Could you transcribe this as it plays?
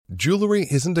Jewelry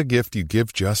isn't a gift you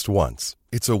give just once.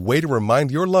 It's a way to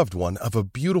remind your loved one of a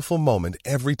beautiful moment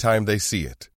every time they see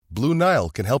it. Blue Nile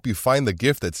can help you find the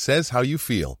gift that says how you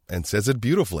feel and says it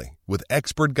beautifully, with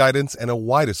expert guidance and a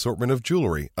wide assortment of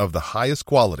jewelry of the highest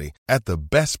quality at the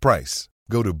best price.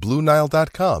 Go to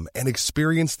BlueNile.com and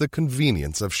experience the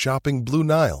convenience of shopping Blue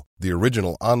Nile, the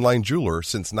original online jeweler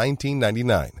since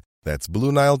 1999. That's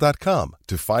BlueNile.com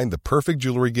to find the perfect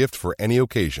jewelry gift for any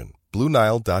occasion.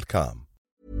 BlueNile.com.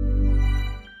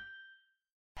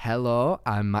 Hello,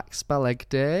 I'm Max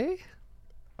Balegde.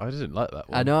 I didn't like that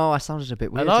one. I know, I sounded a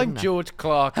bit weird. And I'm didn't I? George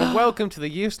Clark, and welcome to the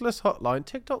Useless Hotline.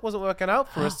 TikTok wasn't working out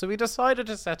for us, so we decided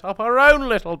to set up our own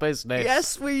little business.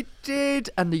 Yes, we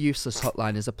did. And the Useless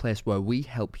Hotline is a place where we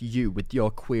help you with your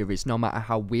queries, no matter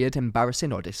how weird,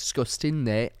 embarrassing, or disgusting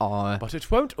they are. But it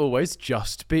won't always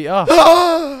just be us.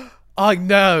 I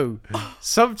know.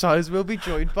 Sometimes we'll be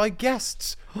joined by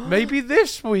guests. Maybe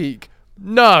this week.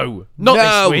 No, not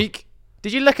this week.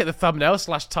 Did you look at the thumbnail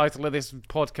 / title of this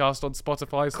podcast on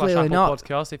Spotify / Clearly Apple not.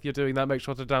 Podcasts? If you're doing that, make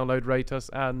sure to download, rate us,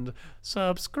 and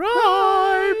subscribe.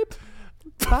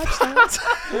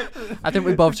 I think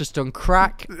we both just done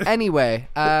crack. Anyway,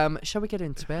 shall we get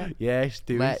into it? Yes,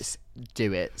 do Let's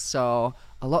do it. So,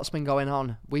 a lot's been going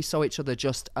on. We saw each other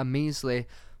just a measly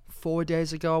 4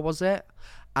 days ago, was it?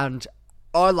 And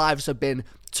our lives have been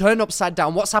turned upside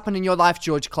down. What's happened in your life,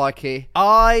 George Clarkey?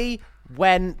 I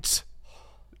went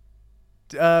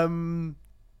to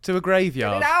a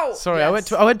graveyard. Get it out! Sorry,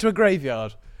 Yes. I went to a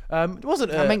graveyard. It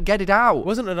wasn't. I meant get it out.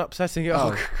 Wasn't an upsetting.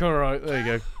 Oh, all right, there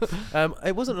you go.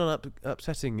 It wasn't an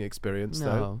upsetting experience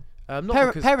No. though. Not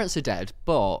because Parents are dead,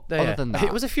 but yeah, other than that,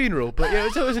 it was a funeral, but yeah,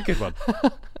 it was a good one.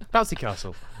 Bouncy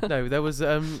castle. No, there was.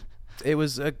 It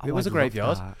was a I'd love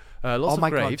graveyard. that. Lots Oh my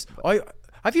of graves. God.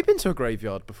 Have you been to a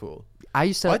graveyard before? I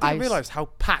used to. I didn't realise how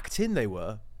packed in they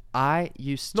were. I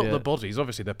used to. Not the bodies,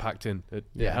 obviously they're packed in. It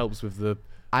Yeah. helps with the.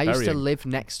 I used to burying. live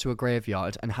next to a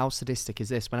graveyard, and how sadistic is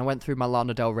this? When I went through my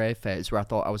Lana Del Rey phase, where I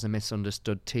thought I was a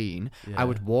misunderstood teen, I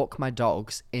would walk my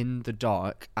dogs in the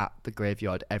dark at the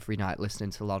graveyard every night, listening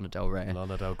to Lana Del Rey.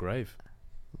 Lana Del Grave.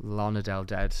 Lana Del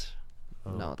dead.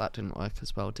 No, that didn't work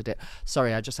as well, did it?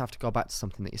 Sorry, I just have to go back to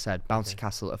something that you said. Bouncy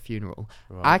castle at a funeral.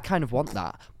 Right. I kind of want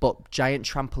that, but giant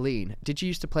trampoline. Did you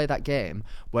used to play that game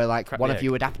where like Crack one the of egg?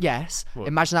 you would have? Yes. What?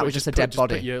 Imagine that What, was just a dead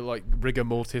body. Put your like rigor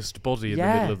mortis body in the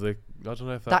Yeah. middle of the. I don't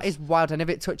know if that's. That is wild, and if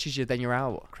it touches you, then you're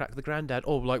out. Crack the granddad,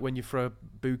 or like when you throw a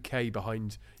bouquet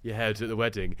behind your head at the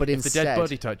wedding. But if the dead instead-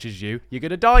 body touches you, you're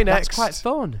gonna die next. That's quite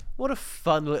fun. What a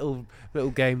fun little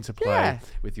game to play Yeah.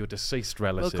 with your deceased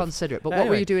relative. We'll consider it. But what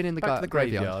were you doing in the back to the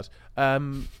graveyard?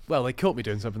 Well, they caught me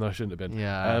doing something that I shouldn't have been.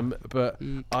 Yeah. But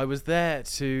I was there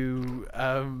to.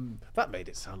 That made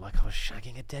it sound like I was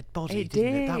shagging a dead body. It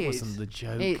didn't It? That did. wasn't the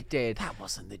joke. It did. That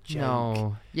wasn't the joke.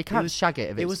 No, you can't was- shag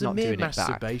it if It it's was not a mere doing it back.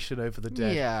 masturbation over the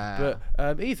dead. Yeah.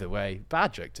 But either way,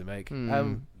 bad joke to make.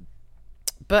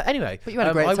 But anyway, But you had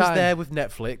a great I was time. there with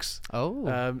Netflix.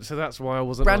 Oh, So that's why I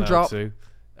wasn't Brand allowed drop. to.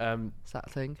 is that a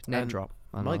thing? Name and drop.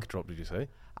 I know. Mic drop, did you say?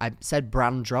 I said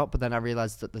brand drop, but then I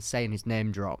realised that the saying is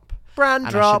name drop. Brand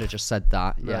And I drop. should have just said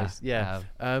that. Yeah. Nice, yeah.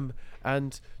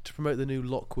 And to promote the new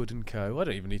Lockwood and Co. I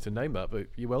don't even need to name that, but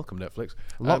you're welcome, Netflix.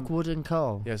 Lockwood and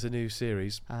Co. Yeah, it's a new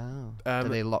series. Oh. Um, Do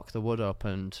they lock the wood up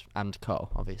and Co,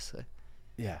 obviously?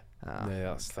 Yeah, Oh.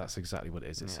 yeah, that's exactly what it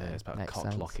is. It's, Yeah, it's about makes cock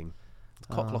sense. locking.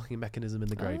 Cock locking mechanism in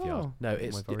the graveyard. Oh. No,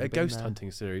 it's We've already a been ghost there. hunting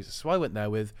series. So I went there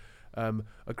with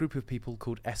a group of people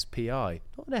called SPI,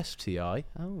 not an STI.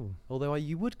 Oh. Although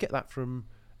you would get that from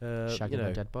Shagging you know,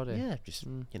 a dead body. Yeah, just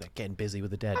getting busy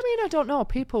with the dead. I mean, I don't know.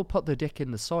 People put the dick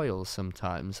in the soil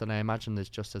sometimes, and I imagine there's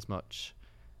just as much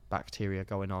bacteria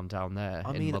going on down there.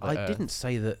 I in mean, Mother I Earth. didn't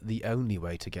say that the only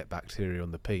way to get bacteria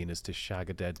on the peen is to shag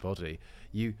a dead body.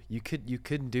 You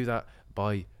couldn't do that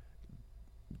by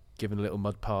giving a little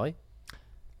mud pie.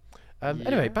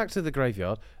 Anyway, back to the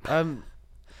graveyard.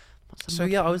 So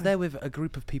yeah, I was there with a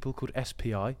group of people called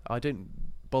SPI. I didn't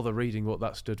bother reading what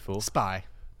that stood for. Spy.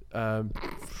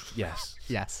 Yes,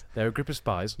 Yes. they're a group of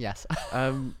spies. Yes.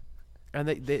 And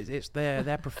it's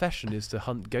their profession is to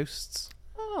hunt ghosts.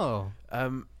 Oh.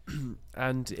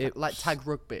 And it Like tag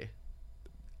rugby.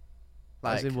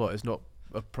 as in what? It's not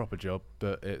a proper job,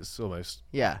 but it's almost.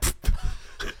 Yeah.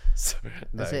 Sorry,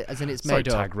 no. As in it's Sorry, made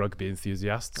up. tag rugby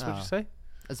enthusiasts. What'd you say?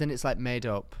 As in it's like made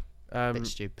up. Bit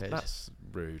stupid. That's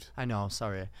rude. I know,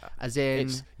 sorry. As in,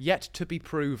 It's yet to be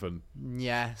proven.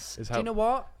 yes. Is Do how- you know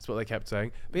what? That's what they kept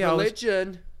saying. But yeah,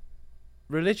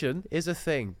 religion is a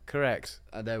thing, correct?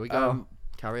 There we go. Um,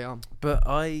 Carry on. But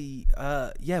I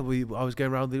was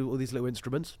going around with all these little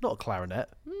instruments, not a clarinet,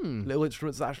 little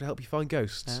instruments that actually help you find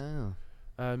ghosts. Oh.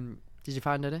 Um, Did you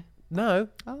find any? no,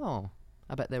 Oh.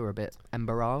 I bet they were a bit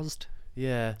embarrassed.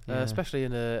 Yeah, Yeah. especially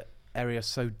in a area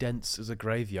so dense as a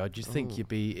graveyard. You'd think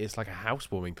it's like a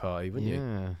housewarming party, wouldn't you?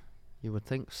 Yeah, you would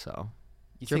think so.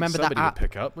 You'd Do you remember that somebody would app?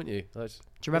 pick up, wouldn't you? Do Like,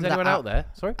 you remember is anyone that out there?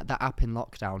 Sorry? That app in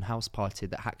lockdown, House Party,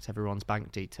 that hacked everyone's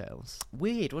bank details?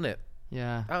 Weird, wasn't it?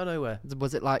 Yeah. Out of nowhere.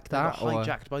 Was it like They got that? Or?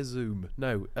 hijacked by Zoom.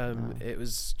 No, it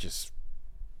was just.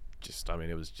 I mean,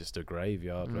 it was just a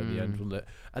graveyard at the end, wasn't it?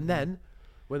 And then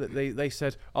when they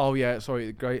said, "Oh yeah, sorry,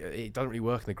 it doesn't really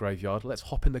work in the graveyard. Let's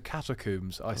hop in the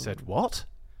catacombs." I said, "What?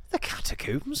 The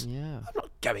catacombs? Yeah. I'm not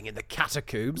going in the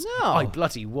catacombs." No. I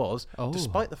bloody was, Oh.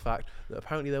 despite the fact that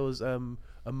apparently there was a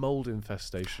mold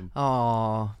infestation.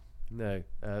 Oh, No,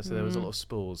 so there was a lot of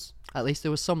spores. at least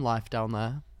there was some life down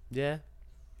there. Yeah,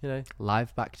 you know,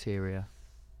 Live bacteria,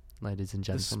 ladies and the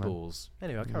gentlemen. spores.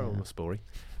 Anyway, I carry on Yeah. with the story.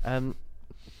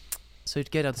 So to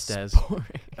get downstairs,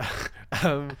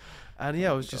 and yeah,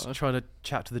 I was just trying to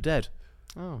chat to the dead.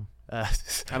 Oh, Uh,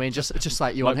 I mean, just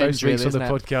like you like on most Hinge, weeks really, on the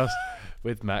isn't it? podcast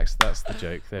with Max. That's the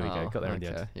joke. There we go. Oh, Got there in the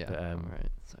okay, end. Yeah. But, All right.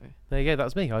 So. there you go. That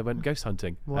was me. I went ghost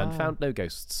hunting Wow. and found no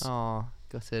ghosts. Oh,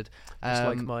 gutted. Just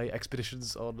like my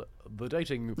expeditions on the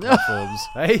dating No. platforms.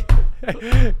 Hey,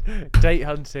 date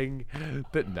hunting,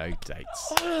 but no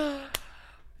dates.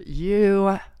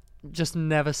 You just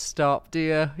never stop, do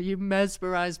you? You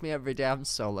mesmerise me every day. I'm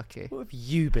so lucky. What have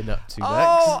you been up to,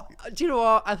 Max? Oh, do you know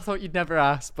what? I thought you'd never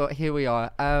ask, but here we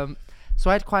are. So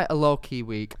I had quite a low-key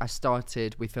week. We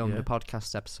filmed Yeah. a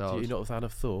podcast episode. You're not a fan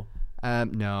of Thor?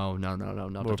 No, not More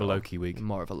of at a all. low-key week.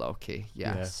 More of a low-key,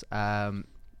 yes.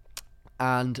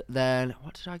 And then,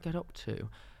 what did I get up to?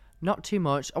 Not too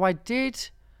much. Oh, I did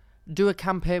do a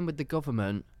campaign with the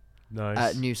government Nice.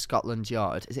 at New Scotland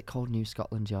Yard. Is it called New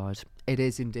Scotland Yard? It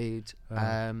is indeed.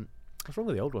 What's wrong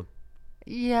with the old one?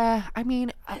 Yeah, I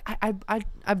mean,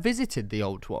 I visited the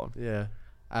old one. Yeah.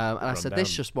 And I Run said, this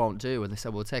down. just won't do. And they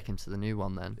said, we'll take him to the new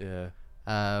one then.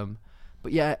 Yeah.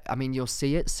 But yeah, I mean, you'll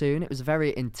see it soon. It was a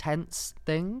very intense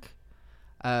thing.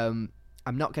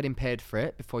 I'm not getting paid for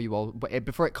it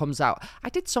before it comes out. I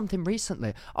did something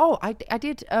recently. Oh, I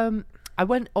did. I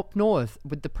went up north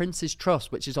with the Prince's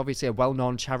Trust, which is obviously a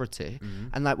well-known charity,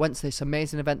 and like went to this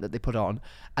amazing event that they put on.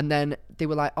 And then they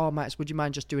were like, "Oh, Max, would you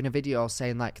mind just doing a video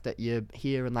saying like that you're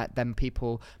here, and like then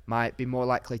people might be more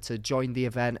likely to join the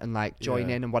event and like join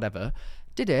Yeah. in and whatever."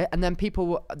 Did it, and then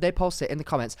they post it in the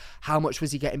comments. How much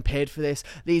was he getting paid for this?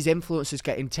 These influencers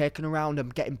getting taken around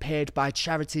and getting paid by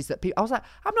charities that people. I was like,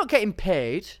 I'm not getting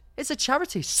paid. It's a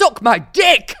charity. Suck my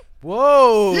dick.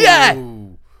 Whoa! Yeah!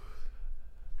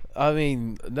 I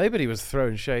mean, nobody was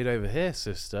throwing shade over here,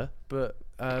 sister. But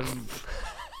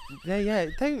yeah.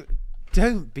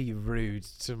 Don't be rude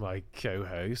to my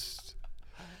co-host.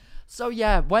 So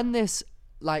yeah, when this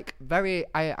like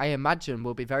I imagine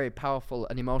will be very powerful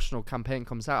and emotional campaign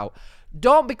comes out,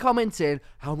 don't be commenting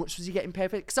how much was he getting paid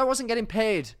for it, because I wasn't getting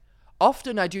paid.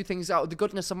 Often I do things out of the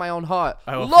goodness of my own heart.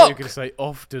 I thought you were Look, going to say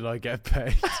often I get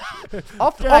paid.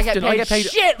 often I get paid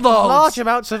shitloads. large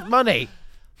amounts of money.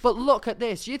 But look at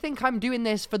this. You think I'm doing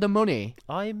this for the money?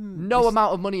 No this,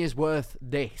 amount of money is worth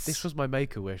this. This was my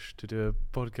make-a-wish to do a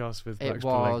podcast with It Max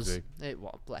was. Pileggi. It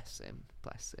was. Bless him.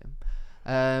 Bless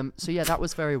him. So yeah, that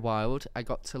was very wild. I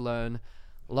got to learn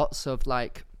lots of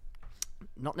like,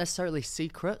 not necessarily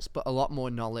secrets, but a lot more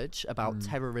knowledge about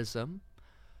terrorism.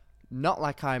 Not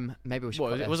like I'm. Maybe we should.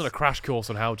 Well, put it this- wasn't a crash course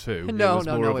on how to. No, it was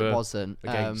more of it a wasn't.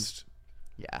 Against.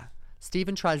 Yeah.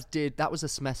 Stephen Tries did. That was a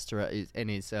semester in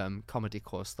his comedy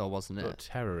course, though, wasn't it? What,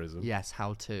 terrorism. Yes.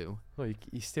 How to. Well,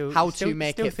 you still How you're to still,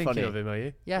 make still it thinking funny. of him, are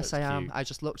you? Yes, That's I am. cute. I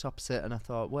just looked opposite and I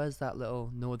thought, where's that little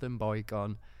northern boy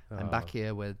gone? I'm back Oh.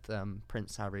 here with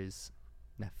Prince Harry's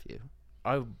nephew.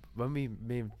 When me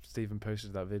and Stephen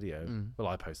posted that video, well,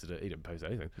 I posted it. He didn't post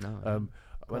anything. No.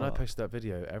 When I Oh. posted that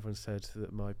video, everyone said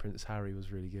that my Prince Harry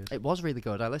was really good. It was really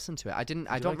good. I listened to it. I don't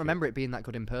like it? remember it being that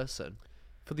good in person.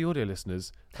 For the audio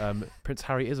listeners, Prince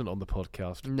Harry isn't on the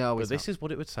podcast. No, but he's this is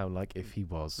what it would sound like if he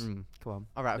was. Come on.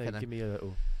 All right, No, okay then. give me a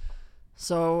little.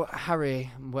 So,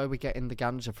 Harry, where are we getting the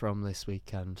ganja from this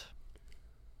weekend?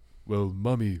 Well,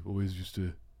 Mummy always used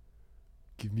to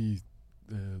give me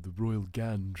the royal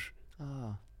ganj,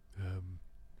 Oh.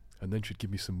 and then she'd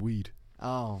give me some weed.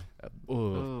 Oh.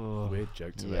 Ooh. Weird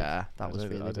joke to make. Yeah, that I was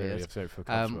don't- really I don't weird. feel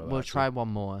comfortable about We'll that, try one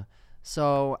more.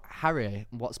 So, Harry,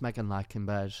 what's Meghan like in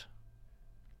bed?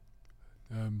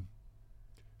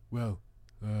 Well,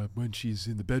 when she's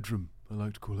in the bedroom, I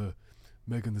like to call her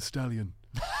Megan the Stallion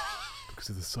because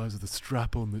of the size of the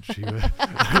strap-on that she wears.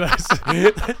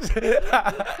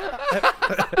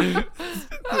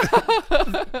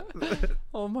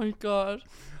 Oh my god.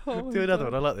 Do another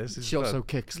one. I like this. This is She also fun.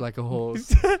 kicks like a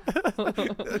horse.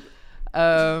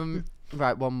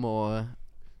 Right, one more.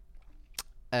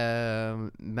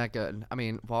 Meghan. I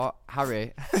mean, what?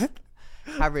 Harry.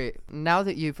 Harry, now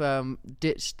that you've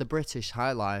ditched the British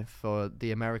high life for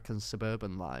the American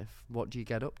suburban life, what do you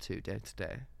get up to day to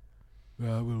day?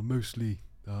 Well, mostly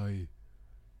I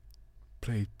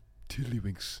play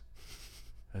tiddlywinks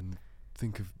and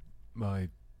think of my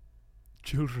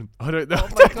children. I don't know. Oh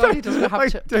my God, he doesn't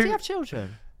have does he have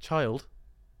children? Child.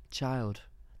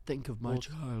 Think of my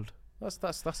child.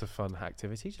 That's a fun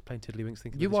activity. Just playing tiddlywinks.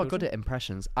 Thinking. You are good at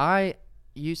impressions. I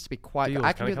used to be quite. Do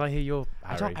yours. Can I hear your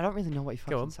Harry? I don't really know what he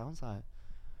fucking sounds like.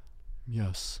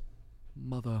 Yes,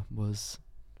 mother was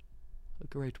a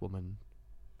great woman.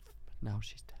 Now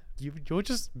she's dead. You're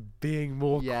just being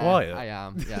more Yeah, quiet. I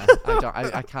am. Yeah,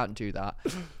 I can't do that.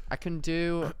 I can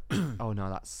do. Oh no,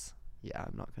 that's. Yeah,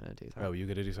 I'm not gonna do that. Oh, you're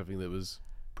gonna do something that was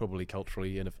probably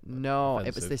culturally No, offensive.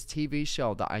 it was this TV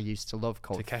show that I used to love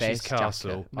called Takeshi's Face Castle.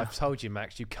 Jacket. No. I've told you,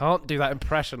 Max, you can't do that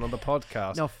impression on the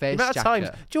podcast. No, Face The amount of times,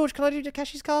 Jacket. George, can I do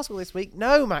Takeshi's Castle this week?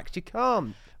 No, Max, you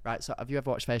can't. Right, so have you ever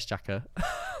watched Face Jacket?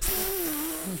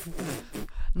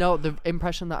 No, the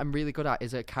impression that I'm really good at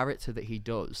is a character that he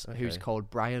does, who's Okay. called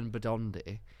Brian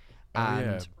Badondi.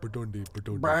 Yeah.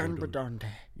 Brian Badondi.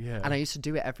 Yeah. And I used to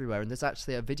do it everywhere. And there's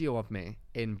actually a video of me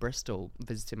in Bristol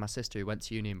visiting my sister who went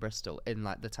to uni in Bristol in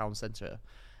like the town centre.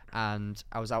 And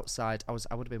I was outside. I would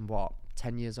have been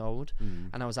 10 years old.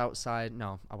 And I was outside.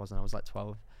 No, I wasn't. I was like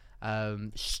 12.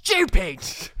 Stupid!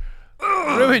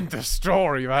 Ruined the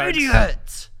story, man.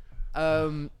 Idiot!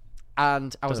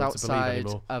 And I was know what to believe outside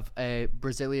anymore. of a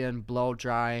Brazilian blow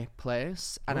dry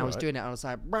place, and I was Alright. doing it, and I was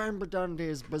like, Brian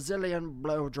Badundi's Brazilian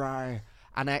blow dry.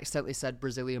 And I accidentally said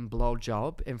Brazilian blow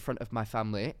job in front of my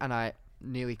family, and I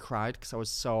nearly cried because I was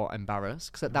so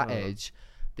embarrassed. Because at that age,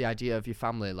 the idea of your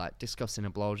family like discussing a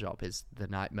blow job is the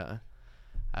nightmare.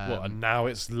 And now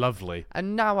it's lovely.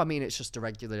 And now, I mean, it's just a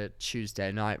regular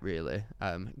Tuesday night, really.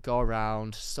 Go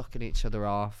around, sucking each other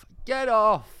off. Get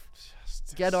off!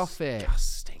 Get off it.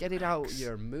 Disgusting, Get it out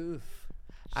your move.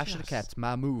 I should have kept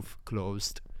my move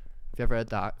closed. Have you ever heard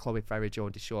that? Chloe Ferry,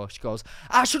 Geordie Shore. She goes,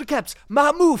 I should have kept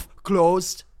my move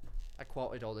closed. I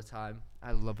quote it all the time.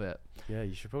 I love it. Yeah,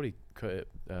 you should probably cut it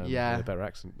Yeah. with a better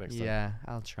accent next time. Yeah,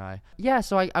 I'll try. Yeah,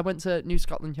 so I went to New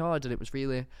Scotland Yard and it was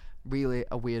really, really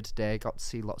a weird day. Got to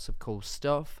see lots of cool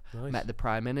stuff. Nice. Met the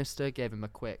Prime Minister, gave him a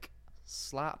quick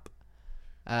slap.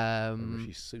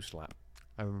 Rishi Sue slap.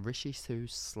 A Rishi Sue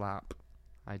slap.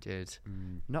 I did.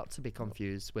 Not to be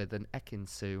confused with an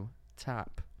Ekin-Su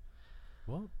tap.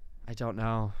 What? I don't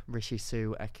know. Rishi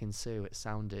Sue, Ekin-Su. It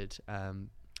sounded. I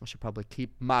should probably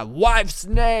keep my wife's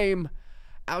name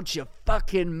out your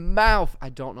fucking mouth. I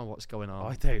don't know what's going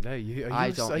on. I don't know.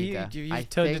 I don't either. You've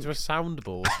turned into a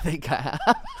soundboard. I think I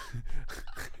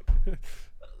have.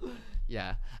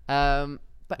 Yeah.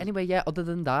 But anyway, yeah, other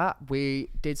than that, we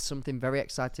did something very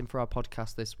exciting for our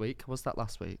podcast this week. Was that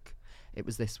last week? It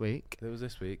was this week. It was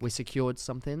this week. We secured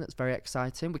something that's very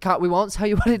exciting. We won't tell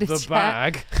you what it is The yet.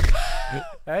 bag.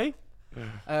 Hey?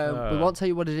 We won't tell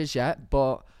you what it is yet,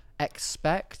 but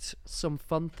expect some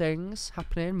fun things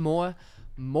happening.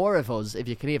 More of us, if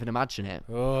you can even imagine it.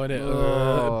 Oh,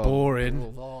 and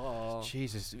boring.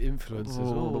 Jesus, influencers.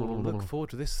 Oh, look forward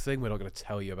to this thing we're not going to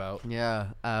tell you about.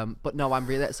 Yeah, but no, I'm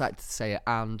really excited to say it.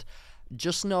 And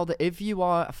just know that if you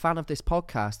are a fan of this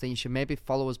podcast, then you should maybe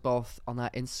follow us both on our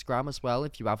Instagram as well.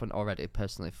 If you haven't already,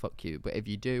 personally, fuck you. But if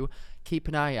you do, keep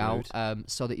an eye out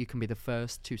so that you can be the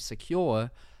first to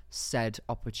secure said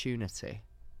opportunity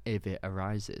if it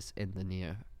arises in the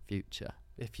near future.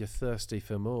 If you're thirsty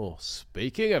for more.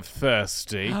 Speaking of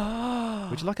thirsty,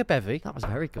 would you like a bevy? That was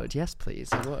very good. Yes, please.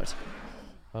 I would.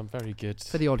 I'm very good.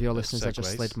 For the audio at listeners, I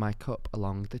just segues. slid my cup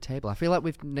along the table. I feel like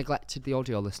we've neglected the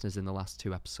audio listeners in the last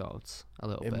 2 episodes a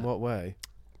little bit. In what way?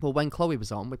 Well, when Chloe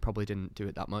was on, we probably didn't do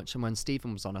it that much. And when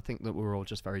Stephen was on, I think that we were all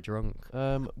just very drunk.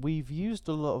 We've used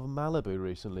a lot of Malibu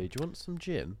recently. Do you want some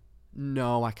gin?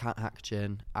 No, I can't hack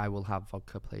gin. I will have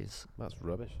vodka, please. That's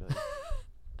rubbish.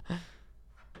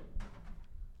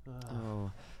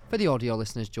 Oh. For the audio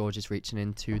listeners, George is reaching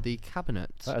into the cabinet.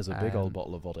 That is a big old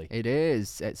bottle of vodka. It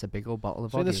is. It's a big old bottle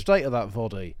of So in the vodka. state of that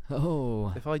vodka,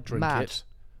 Oh. if I drink mad. it,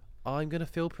 I'm going to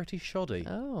feel pretty shoddy.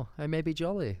 Oh, I may be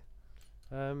jolly.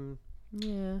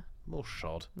 Yeah. More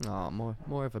shod. Oh,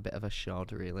 more of a bit of a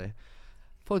shod, really.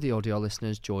 For the audio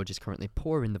listeners, George is currently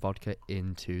pouring the vodka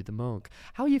into the mug.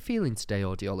 How are you feeling today,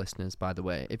 audio listeners, by the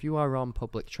way? If you are on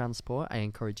public transport, I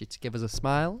encourage you to give us a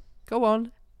smile. Go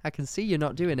on. I can see you're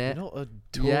not doing it. You're not a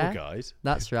tour Yeah. guide.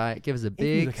 That's right. Give us a If you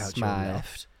big look out to smile. your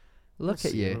left, Look you'll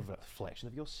at see a you. reflection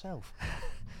of yourself.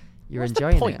 You're What's the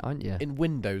enjoying point it, aren't you? In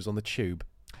windows on the tube.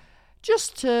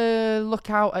 just to look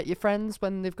out at your friends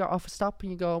when they've got off a stop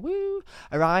and you go, woo.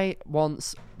 Or I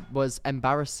once was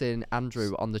embarrassing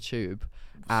Andrew on the tube.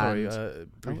 Sorry,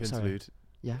 And brief sorry. interlude.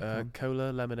 yeah, go on.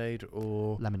 Cola, lemonade,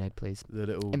 or Lemonade, please. the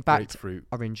little In fact, grapefruit.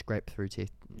 Orange grapefruity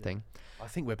thing. I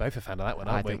think we're both a fan of that one,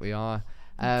 I aren't think we? we are.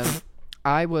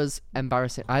 I was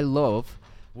embarrassing. I love.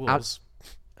 Was.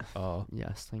 Oh.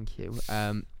 Yes, thank you.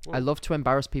 I love to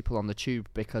embarrass people on the tube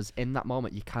because in that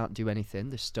moment you can't do anything.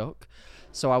 They're stuck.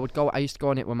 So I used to go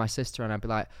on it with my sister and I'd be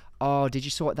like, oh, did you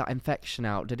sort that infection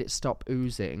out? Did it stop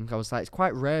oozing? I was like, it's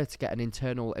quite rare to get an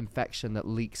internal infection that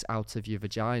leaks out of your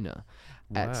vagina,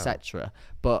 Wow. etc.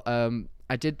 But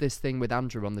I did this thing with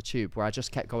Andrew on the tube where I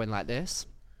just kept going like this.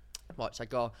 Watch, I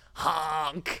go,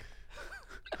 honk.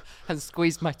 And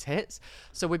squeeze my tits.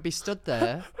 So we'd be stood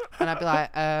there and I'd be like,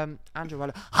 Andrew,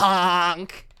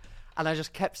 honk. And I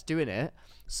just kept doing it.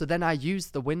 So then I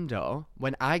used the window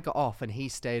when I got off and he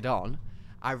stayed on.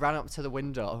 I ran up to the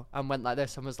window and went like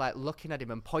this and was like looking at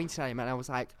him and pointing at him and I was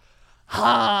like,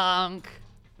 honk,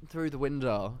 through the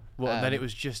window. Well, and then it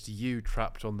was just you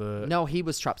trapped on the... No, he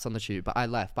was trapped on the tube, but I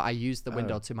left. But I used the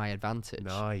window to my advantage.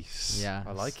 Nice. Yeah.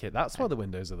 I like it. That's why the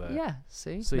windows are there. Yeah,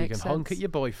 see? So you can Makes honk at sense. your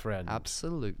boyfriend.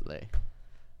 Absolutely.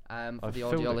 For I've the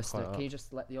filled audio it listener, quite can you up.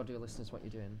 just let the audio listeners what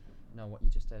you're doing? No, what you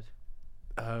just did.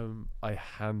 I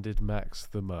handed Max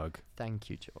the mug. Thank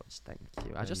you, George. Thank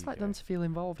you. I There just you like go. them to feel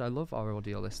involved. I love our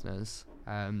audio listeners.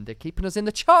 They're keeping us in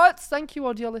the charts. Thank you,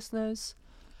 audio listeners.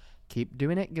 Keep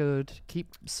doing it good.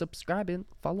 Keep subscribing,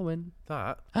 following.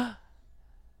 That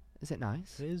Is it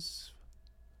nice? is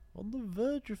on the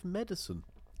verge of medicine.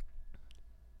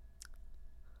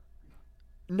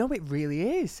 No, it really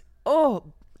is. Oh,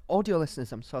 audio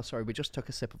listeners, I'm so sorry. We just took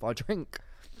a sip of our drink.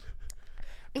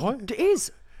 What? It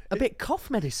is a bit cough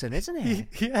medicine, isn't it?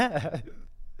 Yeah.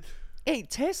 It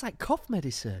tastes like cough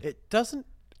medicine. It doesn't...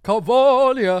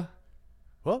 Cavonia.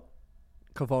 What?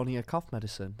 Cavonia cough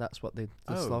medicine. That's what the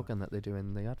Oh. slogan that they do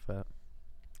in the advert.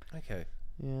 Okay.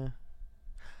 Yeah.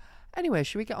 Anyway,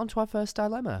 should we get on to our first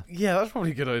dilemma? Yeah, that's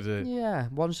probably a good idea. Yeah,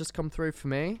 one's just come through for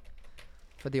me.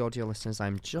 For the audio listeners,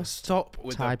 I'm just Stop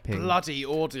with typing the bloody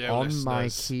audio on listeners. my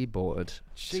keyboard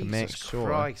Jesus to make sure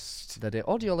Christ. that it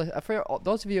for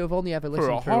those of you who have only ever For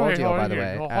listened a through high, audio, by the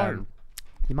high, way, high.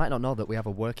 you might not know that we have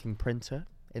a working printer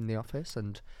in the office,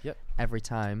 and Yep. every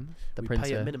time the We printer,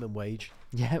 pay a minimum wage.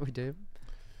 yeah, we do.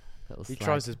 Little He slag.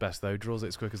 tries his best, though. Draws it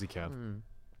as quick as he can.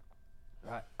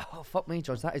 Right. Oh fuck me,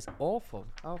 George, that is awful.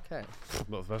 Okay.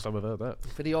 Not the first time I've heard that.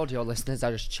 For the audio listeners, I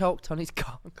just choked on his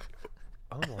cock.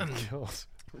 Oh, my God.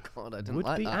 God, I didn't Would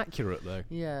like be that. accurate, though.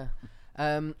 Yeah.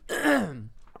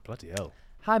 Bloody hell.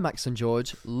 Hi, Max and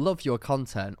George. Love your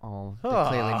content. Oh, they're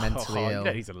clearly mentally ill.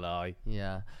 No, he's a lie.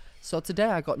 Yeah. So today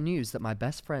I got news that my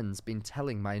best friend's been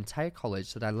telling my entire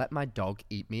college that I let my dog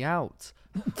eat me out.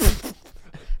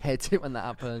 Hate it when that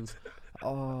happens.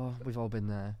 Oh, we've all been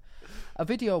there. A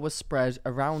video was spread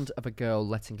around of a girl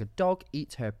letting a dog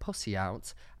eat her pussy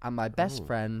out, and my best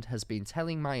friend has been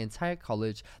telling my entire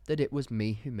college that it was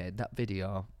me who made that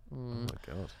video. Oh, my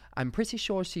God. I'm pretty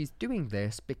sure she's doing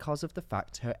this because of the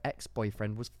fact her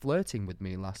ex-boyfriend was flirting with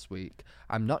me last week.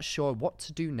 I'm not sure what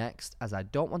to do next, as I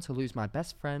don't want to lose my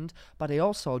best friend, but I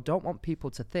also don't want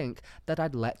people to think that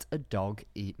I'd let a dog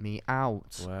eat me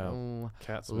out. Wow. Oh,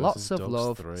 Cats lots versus of dogs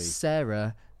love, 3.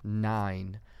 Sarah,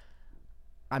 9.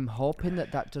 I'm hoping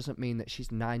that that doesn't mean that she's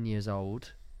 9 years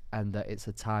old and that it's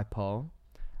a typo.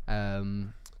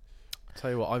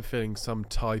 Tell you what, I'm feeling some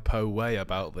typo way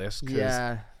about this. 'Cause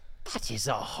Yeah. that is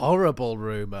a horrible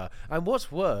rumour. And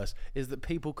what's worse is that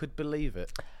people could believe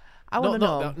it. I want to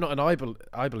know. Not an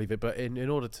I believe it, but in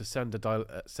order to send a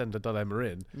dilemma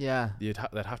in, Yeah. there'd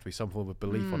have to be some form of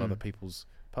belief on other people's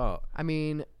part. I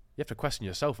mean, You have to question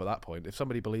yourself at that point. If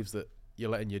somebody believes that you're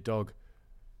letting your dog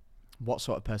what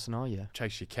sort of person are you?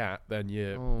 chase your cat, then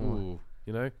you're, Oh. ooh,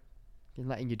 you know? You're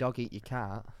letting your dog eat your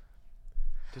cat.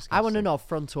 I Disgusting. want to know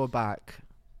front or back.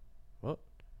 What?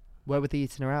 Where were they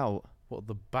eating her out? What,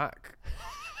 the back?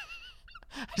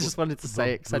 I just wanted to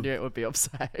say it because I knew it would be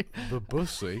upsetting. The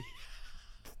bussy?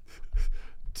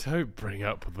 Don't bring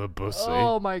up the bussy.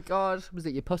 Oh my god. Was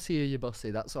it your pussy or your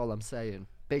bussy? That's all I'm saying.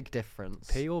 Big difference.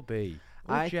 P or B?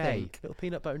 Or I J? think- Little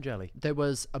peanut butter and jelly. There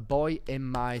was a boy in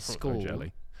my school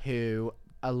jelly. who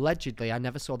allegedly, I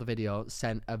never saw the video,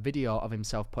 sent a video of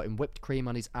himself putting whipped cream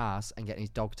on his ass and getting his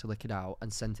dog to lick it out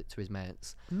and sent it to his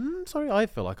mates. Sorry, I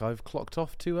feel like I've clocked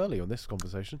off too early on this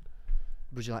conversation.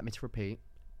 Would you like me to repeat?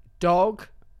 Dog,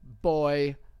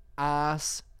 boy,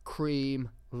 ass,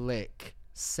 cream, lick,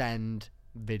 send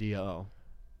video.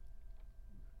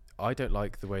 I don't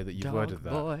like the way that you've worded Dog,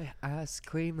 that. boy, ass,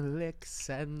 cream, lick,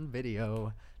 send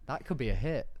video. That could be a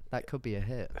hit. That could be a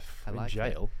hit. I in like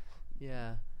jail. it.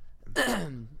 Yeah.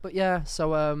 But yeah,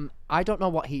 so I don't know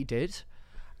what he did.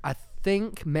 I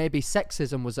think maybe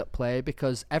sexism was at play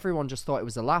because everyone just thought it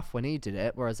was a laugh when he did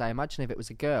it, whereas I imagine if it was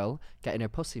a girl getting her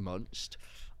pussy munched,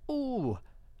 ooh,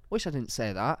 wish I didn't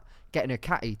say that. Getting her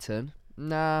cat eaten,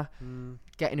 nah.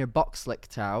 Getting her box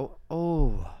licked out,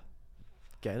 oh.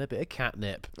 Getting a bit of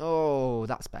catnip. Oh,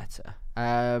 that's better.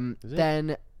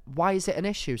 Then why is it an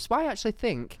issue? So I actually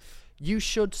think you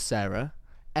should, Sarah,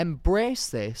 embrace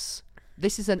this.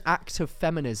 This is an act of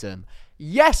feminism.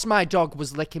 Yes, my dog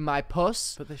was licking my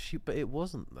puss. But it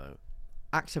wasn't, though.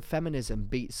 Act of feminism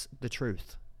beats the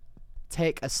truth.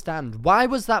 Take a stand. Why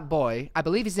was that boy, I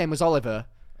believe his name was Oliver,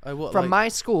 from my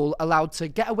school allowed to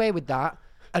get away with that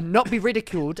and not be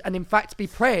ridiculed and in fact be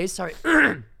praised? Sorry,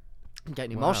 I'm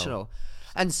getting emotional.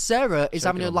 And Sarah is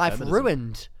having her life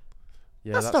ruined.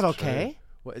 Yeah, that's not okay. True.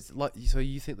 Well, it's like, so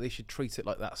you think they should treat it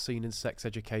like that scene in Sex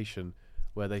Education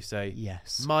where they say,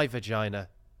 yes, my vagina.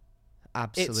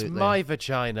 Absolutely. It's my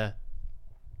vagina.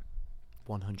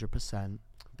 100%.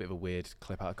 Bit of a weird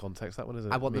clip out of context, that one, isn't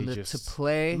it? I want them to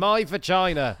play... My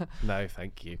vagina! No,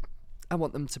 thank you. I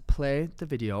want them to play the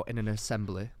video in an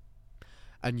assembly.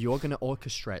 And you're going to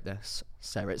orchestrate this,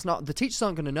 Sarah. It's not... The teachers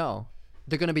aren't going to know.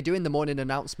 They're going to be doing the morning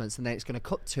announcements and then it's going to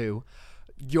cut to,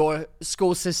 your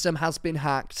school system has been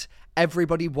hacked.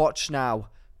 Everybody watch now.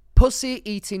 Pussy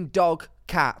eating dog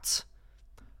cat.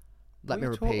 Let me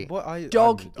repeat.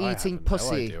 Dog eating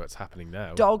pussy. No idea what's happening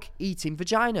now. Dog eating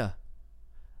vagina.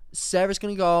 Sarah's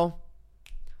going to go,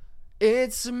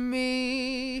 it's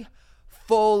me.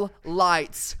 Full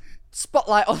lights.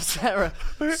 Spotlight on Sarah.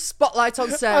 Spotlight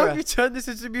on Sarah. How have you turned this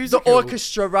into musical? The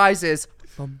orchestra rises.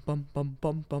 Bum, bum, bum,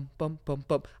 bum, bum, bum, bum,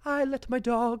 bum. I let my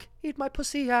dog eat my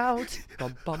pussy out.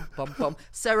 Bum, bum, bum, bum.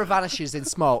 Sarah vanishes in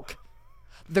smoke.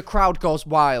 The crowd goes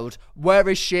wild. Where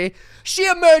is she? She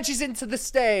emerges into the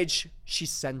stage.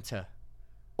 She's sent her.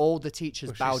 All the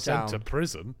teachers bow down. Sent to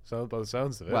prison, by the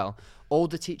sounds of it. Well, all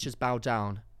the teachers bow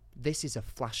down. This is a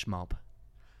flash mob.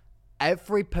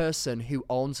 Every person who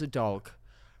owns a dog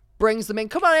brings them in.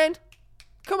 Come on in.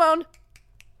 Come on.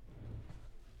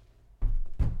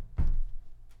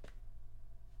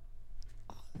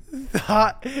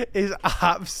 That is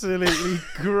absolutely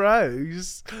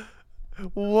gross.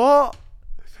 What?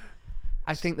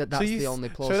 I think that's the only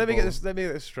plausible. So let me get this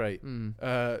straight.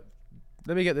 Let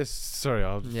me get this. Sorry,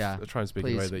 I'll try and speak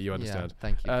in a way that you understand. Yeah,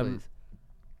 thank you. Please.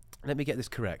 Let me get this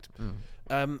correct.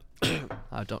 I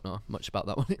don't know much about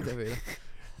that one either. Really.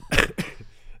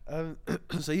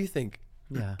 So you think,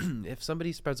 yeah, if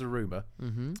somebody spreads a rumor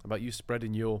about you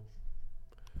spreading your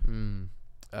own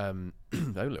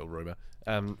little rumor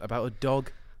about a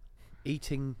dog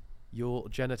eating your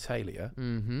genitalia,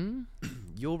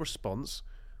 your response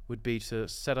would be to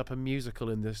set up a musical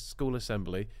in the school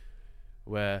assembly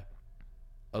where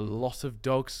a lot of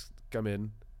dogs come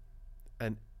in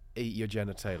and eat your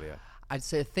genitalia. I'd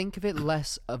say think of it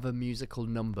less of a musical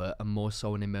number and more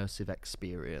so an immersive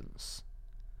experience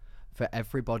for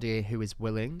everybody who is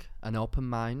willing, an open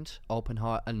mind, open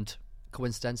heart, and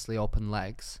coincidentally open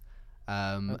legs,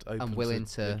 and willing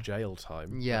to jail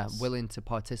time. Yeah, willing to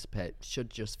participate. Should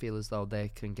just feel as though they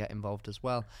can get involved as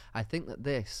well. I think that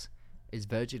this is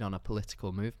verging on a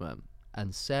political movement.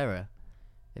 And Sarah,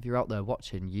 if you're out there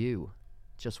watching, you,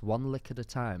 just one lick at a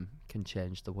time, can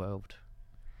change the world.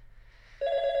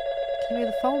 Can you hear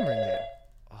the phone ringing?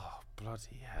 Oh,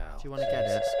 bloody hell. Do you want to get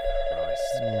it? Christ.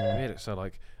 Yeah. You made it sound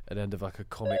like an end of like a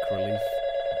comic relief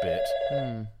bit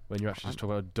when you're actually just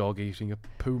talking about a dog eating a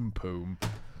poom poom.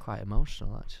 Quite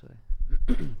emotional, actually.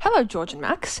 Hello, George and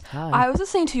Max. Hi. I was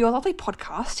listening to your lovely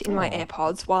podcast in my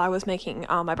AirPods while I was making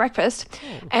my breakfast,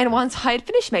 and once I had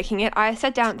finished making it, I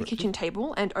sat down at the kitchen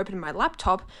table and opened my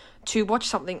laptop to watch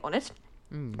something on it.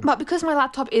 But because my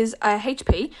laptop is a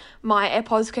HP, my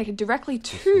AirPods connected directly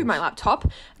to my laptop,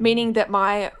 meaning that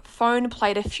my phone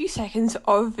played a few seconds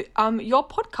of your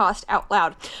podcast out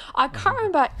loud. I can't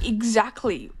remember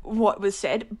exactly what was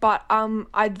said, but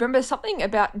I remember something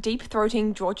about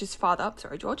deep-throating George's father.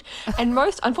 Sorry, George. And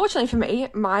most unfortunately for me,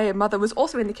 my mother was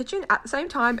also in the kitchen at the same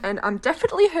time and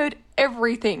definitely heard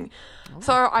everything.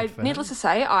 Needless to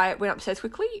say, I went upstairs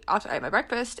quickly after I ate my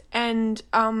breakfast, and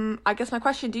I guess my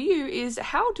question to you is,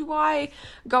 how do I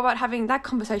go about having that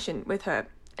conversation with her?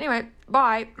 Anyway,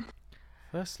 bye.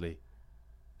 Firstly,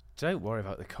 don't worry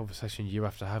about the conversation you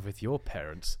have to have with your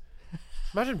parents.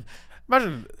 Imagine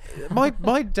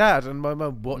my dad and my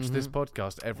mum watch this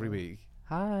podcast every week.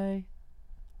 Hi.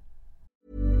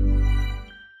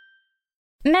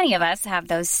 Many of us have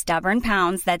those stubborn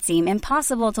pounds that seem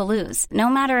impossible to lose, no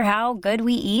matter how good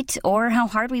we eat or how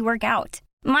hard we work out.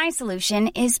 My solution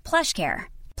is PlushCare.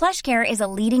 PlushCare is a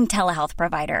leading telehealth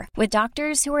provider with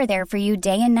doctors who are there for you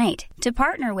day and night to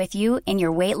partner with you in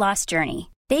your weight loss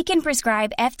journey. They can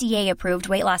prescribe FDA-approved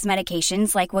weight loss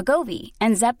medications like Wegovy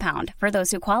and Zepbound for those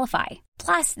who qualify.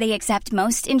 Plus, they accept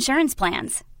most insurance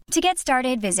plans. To get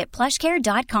started, visit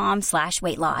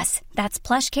plushcare.com/weightloss. That's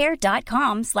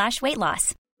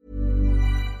plushcare.com/weightloss.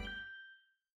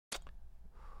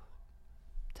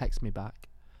 Text me back.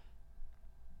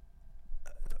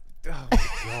 Oh my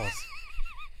God.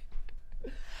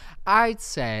 I'd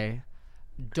say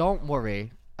don't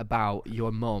worry about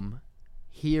your mum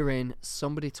hearing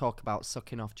somebody talk about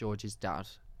sucking off George's dad,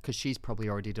 because she's probably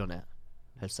already done it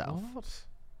herself. What?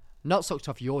 Not sucked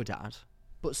off your dad,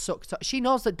 but sucked off. She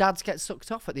knows that dads get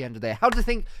sucked off at the end of the day. How do you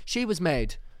think she was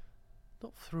made?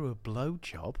 Not through a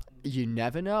blowjob. You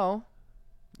never know.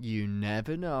 You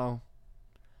never know.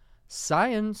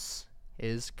 Science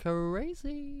is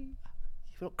crazy.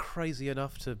 You're not crazy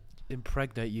enough to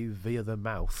impregnate you via the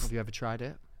mouth. Have you ever tried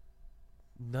it?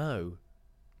 No.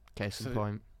 Case in So-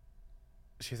 point.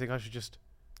 So you think I should just...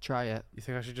 Try it. You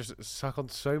think I should just suck on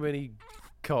so many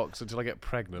cocks until I get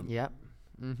pregnant? Yep.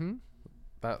 Mm-hmm.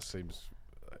 That seems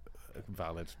a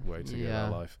valid way to get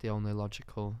our life. The only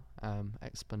logical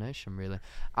explanation, really.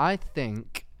 I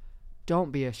think,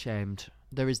 don't be ashamed.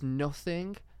 There is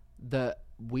nothing that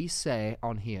we say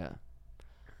on here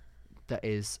that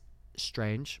is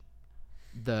strange,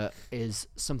 that is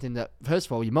something that, first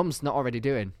of all, your mum's not already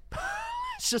doing.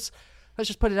 Let's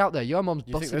just put it out there. Your mum's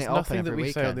You think busting there's it open nothing every that we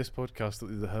weekend. say on this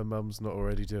podcast that her mum's not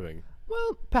already doing?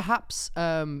 Well, perhaps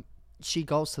she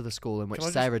goes to the school in which Can I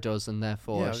just- Sarah does, and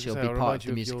therefore I was she'll gonna say, be I'll part remind of the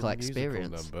you musical your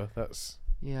experience. number. That's...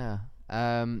 Yeah.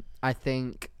 I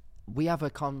think we have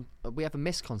a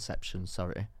misconception.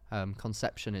 Sorry.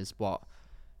 Conception is what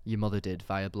your mother did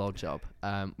via blowjob.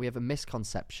 We have a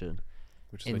misconception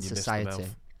Which is in when you miss the society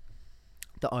mouth.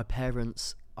 that our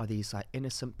parents are these like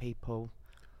innocent people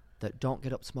that don't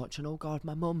get up to much. And oh God,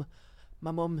 my mum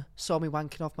saw me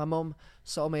wanking off. My mum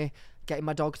saw me getting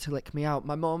my dog to lick me out.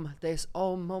 My mum this.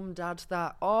 Oh, mum, dad,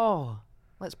 that. Oh,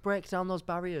 let's break down those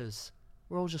barriers.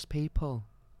 We're all just people.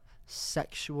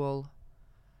 Sexual,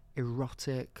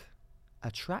 erotic,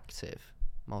 attractive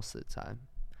most of the time.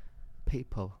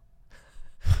 People.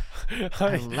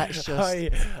 And let's just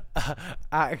I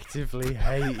actively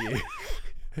hate you.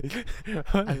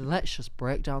 and let's just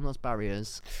break down those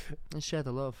barriers and share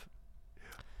the love.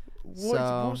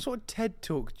 What sort of TED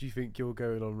talk do you think you're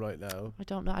going on right now? I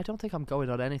don't know. I don't think I'm going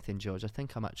on anything, George. I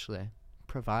think I'm actually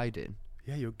providing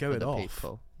Yeah, you're for going the off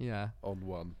people. Yeah. on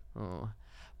one. Oh.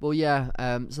 Well, yeah.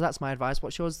 So that's my advice.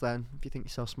 What's yours then? If you think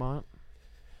you're so smart.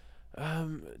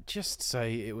 Just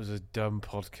say it was a dumb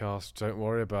podcast. Don't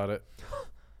worry about it.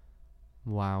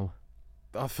 Wow.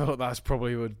 I thought that's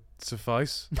probably would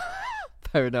suffice,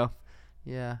 Fair enough.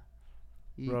 Yeah.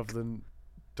 rather than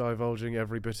divulging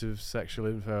every bit of sexual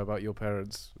info about your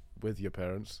parents with your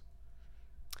parents.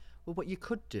 Well, what you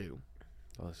could do,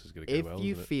 Oh, this is going to if go well,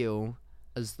 you isn't it? feel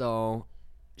as though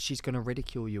she's going to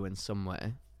ridicule you in some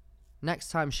way, next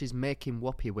time she's making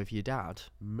whoopee with your dad,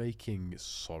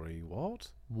 Sorry, what?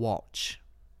 watch.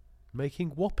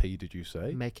 Making whoppee, did you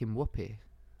say? Making whoopee.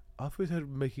 I've always heard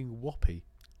making whoppee.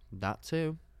 That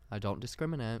too. I don't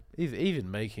discriminate. Even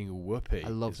making whoopee. I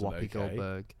love isn't Whoopi okay.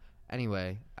 Goldberg.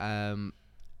 Anyway,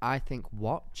 I think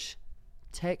watch,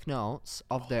 take notes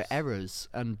of their errors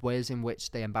and ways in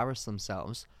which they embarrass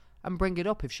themselves, and bring it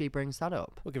up if she brings that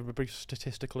up. We'll give them a brief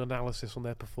statistical analysis on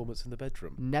their performance in the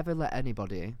bedroom. Never let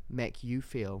anybody make you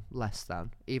feel less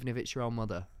than, even if it's your own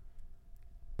mother.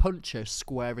 Punch her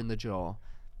square in the jaw.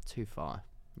 Too far.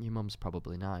 Your mum's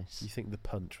probably nice. You think the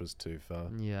punch was too far?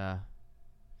 Yeah.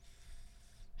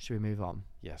 Should we move on?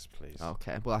 Yes, please.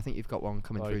 Okay. Well, I think you've got one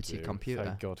coming I through to your do. computer.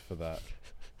 Thank God for that.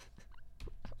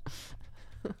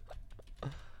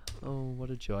 Oh, what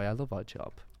a joy. I love our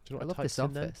job. Do you know I what love I this typed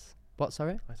in then? office. What,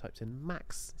 sorry? I typed in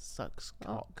Max sucks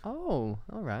cock. Oh,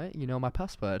 all right. You know my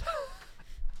password.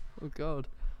 Oh, God.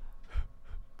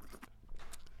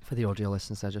 For the audio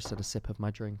listeners, I just had a sip of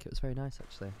my drink. It was very nice,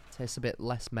 actually. Tastes a bit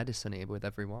less medicine-y with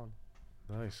every one.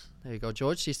 Nice. There you go,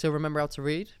 George. Do you still remember how to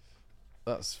read?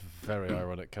 That's very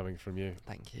ironic coming from you.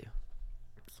 Thank you.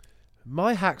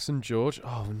 My Hacks and George.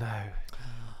 Oh no.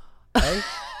 Hey.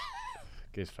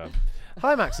 Good fun.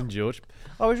 Hi Max and George.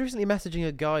 I was recently messaging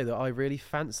a guy that I really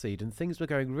fancied, and things were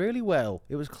going really well.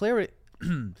 It was clear it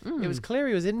was clear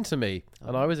he was into me,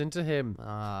 and I was into him.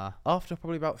 After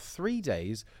probably about 3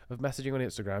 days of messaging on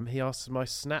Instagram, he asked my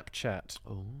Snapchat,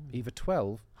 either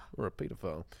 12 or a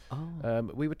paedophile.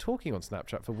 We were talking on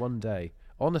Snapchat for 1 day.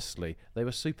 Honestly, they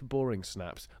were super boring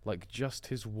snaps, like just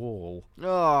his wall.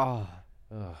 Oh.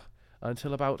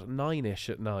 Until about 9ish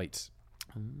at night.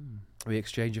 We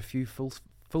exchange a few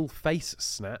full face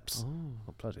snaps.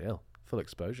 Oh, bloody hell. Full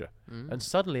exposure. And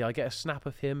suddenly I get a snap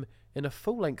of him in a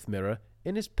full-length mirror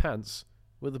in his pants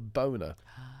with a boner.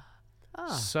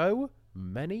 So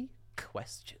many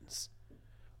questions.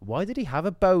 Why did he have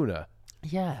a boner?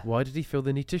 Yeah. Why did he feel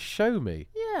the need to show me?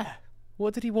 Yeah.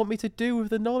 What did he want me to do with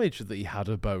the knowledge that he had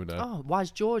a boner? Oh, why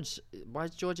is George's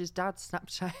dad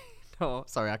Snapchat? Oh,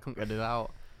 sorry, I couldn't get it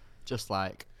out. Just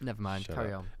like, never mind, Shut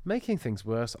carry up. on. Making things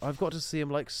worse, I've got to see him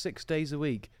like 6 days a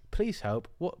week. Please help.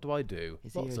 What do I do?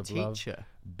 Is Lots he a of love. teacher?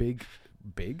 Big?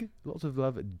 Lots of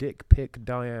love, Dick Pick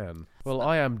Diane. Well,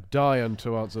 I am dying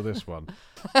to answer this one.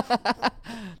 That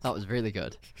was really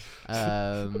good.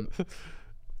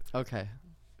 Okay.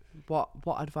 What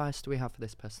advice do we have for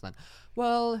this person then?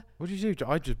 Well, What do you do?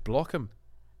 I just block him.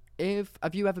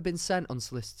 have you ever been sent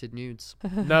unsolicited nudes?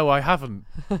 No, I haven't.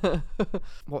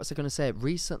 What was I going to say?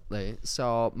 Recently,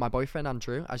 so my boyfriend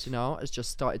Andrew, as you know, has just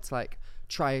started to like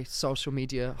try social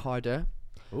media harder.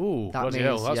 Ooh, That bloody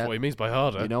hell, means, that's yeah. what he means by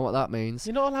harder. You know what that means?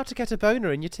 You're not allowed to get a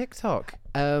boner in your TikTok.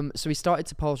 So he started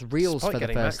to post reels Despite for the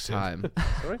getting first vaccinated. time.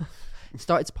 Sorry? He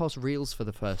started to post reels for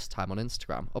the first time on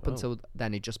Instagram. Up until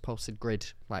then, he just posted grid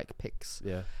like pics.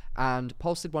 Yeah. And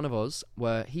posted one of us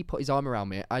where he put his arm around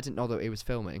me. I didn't know that he was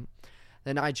filming.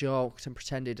 Then I joked and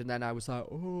pretended, and then I was like,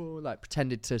 oh, like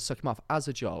pretended to suck him off as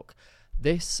a joke.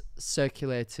 This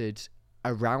circulated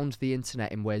around the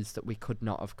internet in ways that we could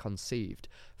not have conceived.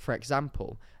 For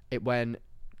example, it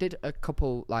did a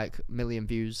couple like million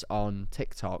views on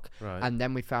TikTok, Right. and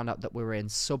then we found out that we were in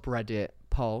subreddit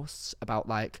posts about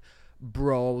like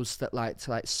bros that like to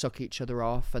like suck each other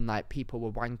off, and like people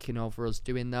were wanking over us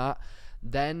doing that.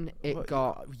 Then it What,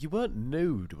 got You weren't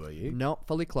nude, were you? not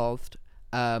fully clothed,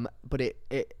 but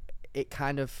it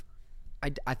kind of,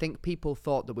 I think people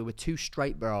thought that we were two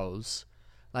straight bros,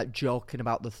 like joking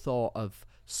about the thought of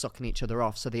sucking each other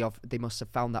off. So they must have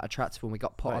found that attractive when we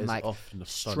got put That on is like often a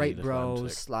funny straight in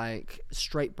bros, like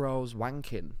straight bros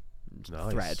wanking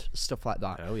Nice. thread, stuff like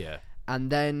that. Oh, yeah. And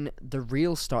then the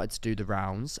reel started to do the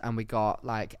rounds, and we got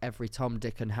like every Tom,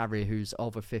 Dick, and Harry who's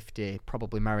over 50,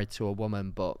 probably married to a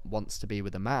woman but wants to be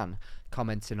with a man,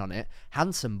 commenting on it.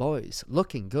 Handsome boys,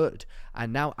 looking good.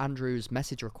 And now Andrew's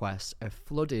message requests are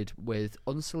flooded with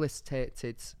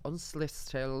unsolicited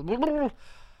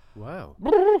Wow.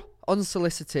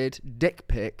 dick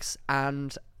pics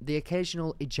and the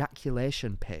occasional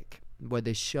ejaculation pic where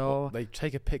they show. They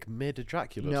take a pic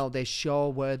mid-ejaculate? No, they show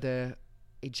where the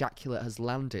ejaculate has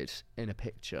landed in a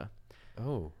picture.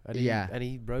 Oh. Yeah.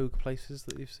 Any rogue places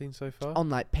that you've seen so far? On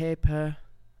like paper.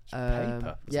 Paper?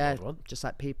 That's Yeah, an odd one. just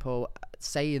like people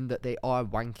saying that they are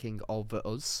wanking over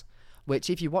us. Which,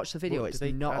 if you watch the video, What, it's do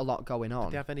they not a have- lot going Do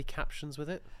on. they have any captions with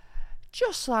it?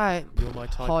 Just like You're my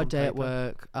type hard on day at paper?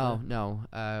 work. Oh no.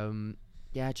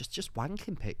 Yeah, just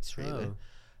wanking pics really. Oh.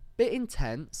 Bit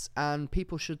intense, and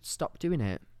people should stop doing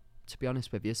it. To be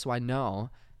honest with you, so I know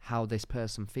how this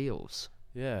person feels.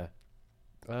 Yeah.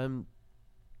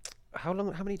 How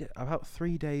long? How many? About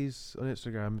 3 days on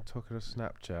Instagram, talking to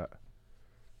Snapchat.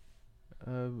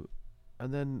 And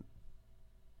then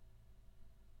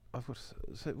I've got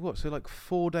so like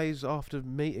 4 days after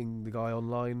meeting the guy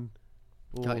online,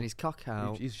 or Cutting his cock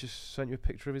out. he's just sent you a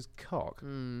picture of his cock,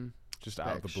 just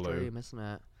out of the blue. Extreme, isn't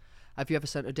it? Have you ever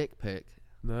sent a dick pic?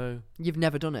 No. You've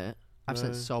never done it. I've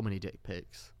sent No. so many dick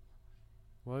pics.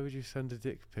 Why would you send a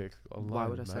dick pic online? Why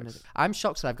would I send Max? it? I'm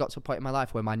shocked that I've got to a point in my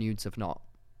life where my nudes have not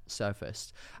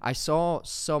surfaced. I saw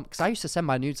some, because I used to send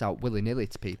my nudes out willy nilly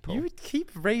to people. You would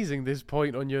keep raising this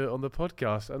point on the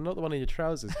podcast, and not the one in your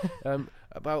trousers,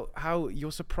 about how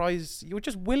you're surprised. You're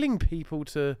just willing people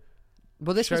to.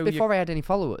 Well, this was show your- before I had any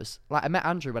followers. Like, I met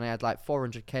Andrew when I had like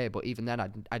 400k, but even then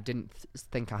I didn't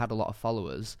think I had a lot of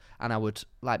followers, and I would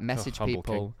like message humble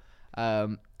people.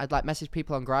 I'd like message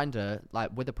people on Grindr like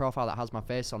with a profile that has my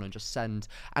face on and just send.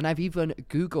 And I've even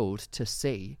Googled to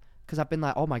see, because I've been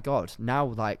like, oh my god, now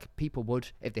like people would,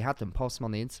 if they had them, post them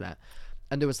on the internet.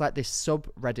 And there was like this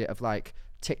subreddit of like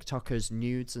TikTokers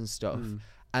nudes and stuff, Any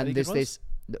and good there's ones?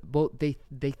 this. Well, they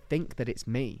think that it's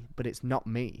me, but it's not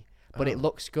me. But it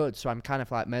looks good, so I'm kind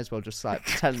of like, may as well just like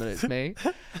pretend that it's me.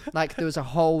 Like there was a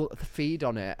whole feed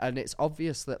on it, and it's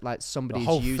obvious that like A somebody's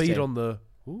whole using, feed on the.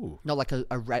 Ooh. not like a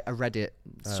Reddit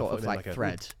sort thought of you meant like like a-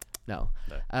 thread. No.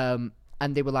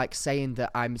 And they were like saying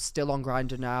that I'm still on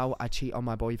Grindr now. I cheat on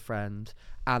my boyfriend,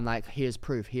 and like here's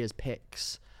proof, here's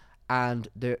pics, and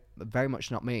they're very much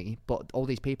not me. But all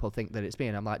these people think that it's me,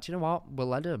 and I'm like, do you know what? We'll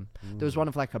let them. There was one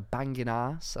of like a banging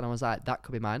ass, and I was like, that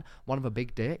could be mine. One of a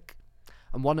big dick,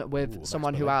 and one with Ooh,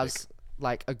 someone who Max has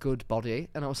like a good body,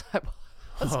 and I was like,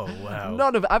 Oh wow.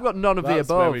 I've got none of the That's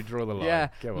above. where we draw the line. Yeah,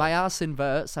 Go on. my arse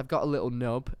inverts. I've got a little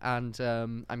nub, and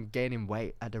I'm gaining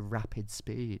weight at a rapid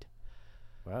speed.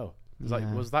 Wow.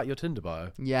 Yeah. Was that your Tinder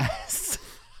bio? Yes.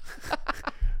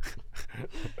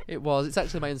 It was. It's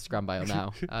actually my Instagram bio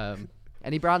now.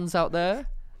 Any brands out there?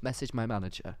 Message my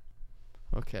manager.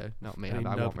 Okay, not me. Any I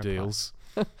won't nub reply. deals?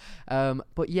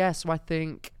 But yeah, so I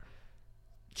think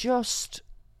just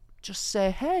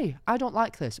say, hey, I don't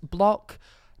like this. Block.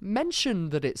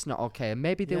 Mention that it's not okay, and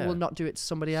maybe they Yeah. will not do it to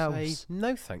somebody Say, else.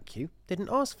 no, thank you. Didn't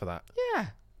ask for that. Yeah.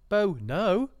 Bo,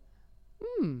 no.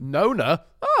 Nona.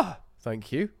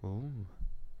 Thank you.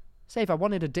 Say if I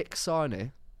wanted a Dick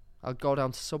Sarney, I'd go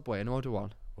down to Subway and order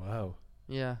one. Wow.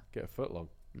 Yeah. Get a foot long.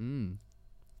 Mm.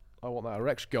 I want that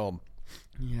erection gone.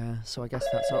 Yeah. So I guess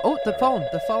that's all. Oh, the phone.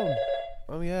 The phone.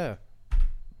 Oh yeah.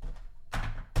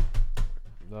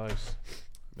 Nice.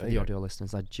 For the audio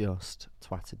listeners, I just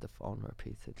twatted the phone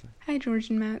repeatedly. Hi, George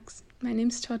and Max. My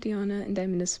name's Tatiana, and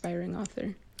I'm an aspiring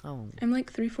author. Oh. I'm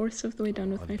like 3/4 of the way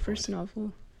done with my first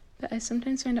novel, but I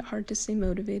sometimes find it hard to stay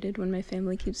motivated when my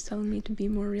family keeps telling me to be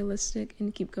more realistic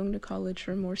and keep going to college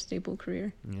for a more stable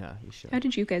career. Yeah, you should. How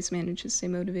did you guys manage to stay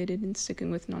motivated and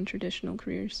sticking with non-traditional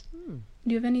careers? Do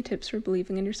you have any tips for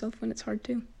believing in yourself when it's hard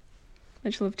to?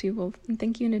 Much love to you both, and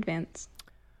thank you in advance.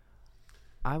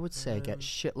 I would say get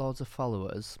shitloads of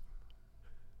followers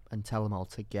and tell them all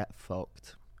to get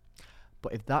fucked.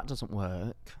 But if that doesn't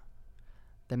work,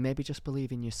 then maybe just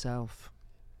believe in yourself.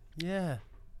 Yeah.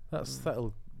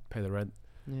 That'll pay the rent.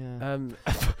 Yeah.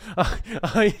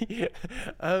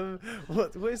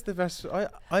 What is the best?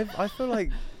 I feel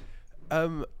like,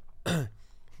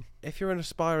 if you're an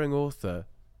aspiring author,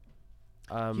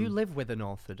 You live with an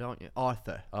author, don't you?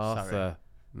 Arthur. Arthur.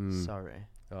 Sorry.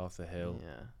 Arthur Hill.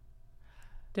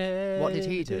 Yeah. What did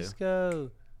he do?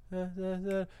 Disco.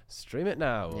 Stream it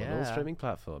now on all Yeah. streaming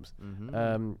platforms.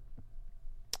 Mhm.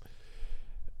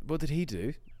 What did he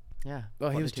do? Yeah. Oh,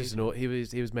 What he was did just do?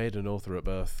 he was made an author at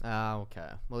birth. Ah,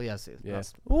 okay. Well, yes,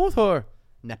 Yes, that's author.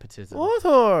 nepotism.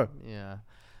 Author. Yeah.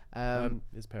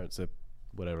 His parents are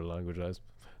whatever language that is,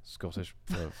 Scottish.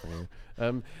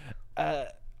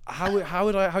 How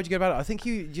would you go about it? I think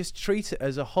you just treat it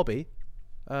as a hobby.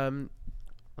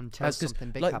 Until As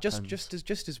something big like happens.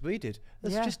 just as we did.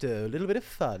 That's Yeah. just a little bit of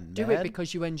fun. Do man. it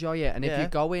because you enjoy it, and if Yeah. you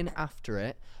go in after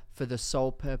it for the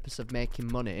sole purpose of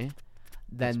making money,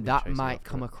 then me that chasing might after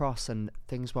come it. across, and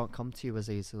things won't come to you as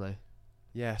easily.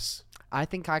 Yes. I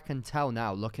think I can tell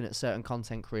now, looking at certain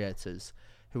content creators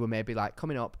who are maybe like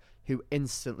coming up, who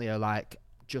instantly are like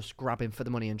just grabbing for the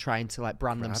money and trying to like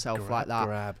brand themselves like that.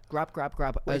 Grab.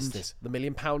 What is and this? The £1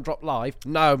 million drop live?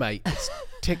 No, mate. It's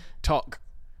TikTok.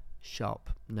 shop.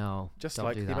 No, Just don't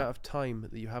like do the that. amount of time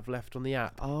that you have left on the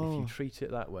app. If Oh. you treat it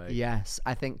that way. Yes,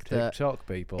 I think that TikTok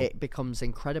people. it becomes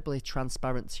incredibly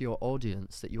transparent to your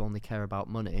audience that you only care about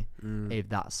money if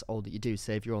that's all that you do.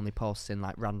 Say if you're only posting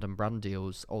like random brand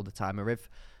deals all the time, or if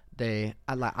I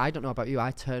don't know about you,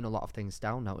 I turn a lot of things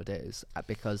down nowadays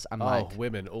because I'm like,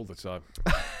 women all the time.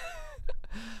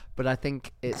 but I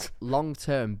think it's long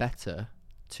term better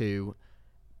to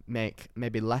make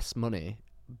maybe less money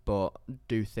but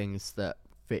do things that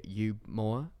fit you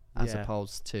more as Yeah.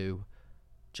 opposed to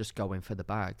just going for the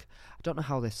bag. I don't know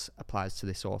how this applies to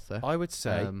this author. I would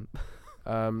say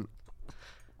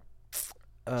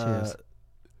Cheers.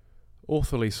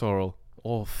 Authorly Sorrel.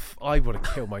 I would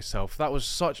have killed myself. That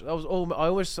was all. I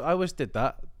always did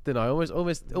that, didn't I? Always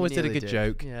did a Nearly good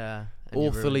joke. Yeah. and you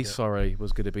Awfully ruined it. sorry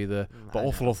was going to be the I but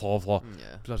know. awful.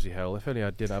 Yeah. Bloody hell! If only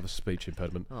I did have a speech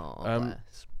impediment. Oh,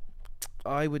 bless.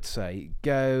 I would say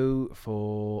go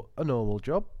for a normal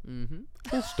job. Mm-hmm.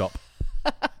 Full stop.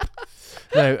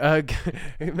 No,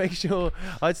 make sure.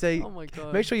 I'd say Oh my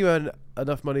god. make sure you earn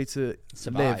enough money to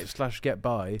Survive. live / get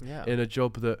by Yeah. in a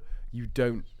job that you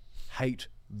don't hate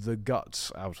the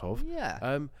guts out of.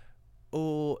 Yeah.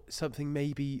 Or something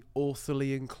maybe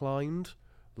authorly inclined,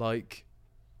 like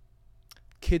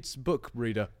kids book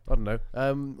reader. I don't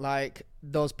know. Like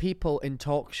those people in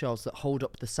talk shows that hold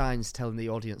up the signs telling the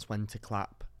audience when to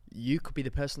clap. You could be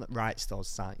the person that writes those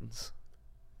signs.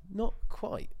 Not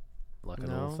quite like an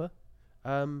No? author.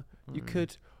 You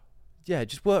could,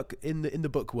 just work in the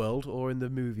book world or in the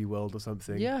movie world or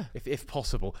something. Yeah. if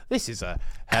possible. This is a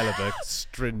hell of a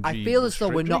stringy. I feel as though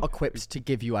we're not stringy- equipped to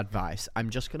give you advice.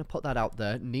 I'm just going to put that out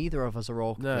there. Neither of us are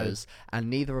authors, and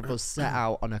neither of us set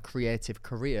out on a creative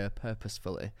career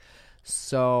purposefully.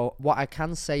 So what I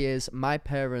can say is my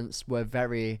parents were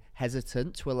very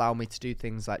hesitant to allow me to do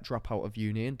things like drop out of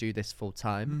uni and do this full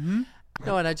time.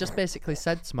 No, and I just basically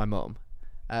said to my mum,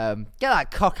 get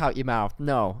that cock out your mouth.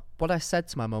 No. What I said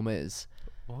to my mum is,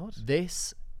 What?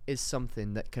 this is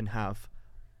something that can have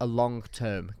a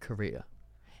long-term career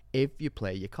if you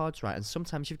play your cards right, and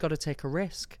sometimes you've got to take a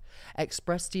risk.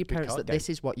 Express to your Good parents card that this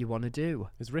is what you want to do.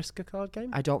 Is Risk a card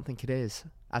game? I don't think it is.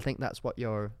 I think that's what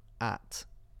you're at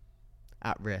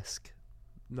risk.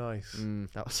 Nice.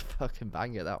 That was a fucking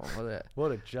banger, that one, wasn't it?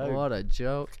 What a joke. What a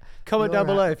joke. Comment You're down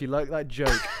below if you like that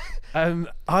joke.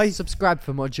 Subscribe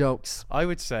for more jokes. I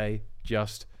would say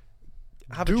just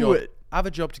have Do a job. it. Have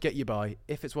a job to get you by.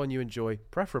 If it's one you enjoy,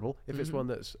 preferable. If it's one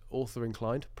that's author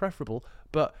inclined, preferable.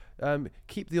 But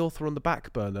keep the author on the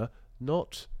back burner,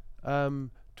 not to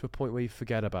a point where you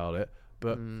forget about it,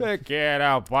 but forget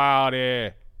about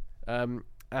it.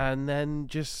 And then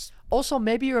just... Also,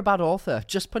 maybe you're a bad author.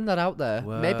 Just putting that out there.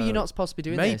 Maybe you're not supposed to be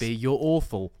doing this. Maybe you're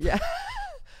awful. Yeah.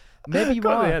 Maybe you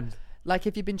Got to the are. end. Like,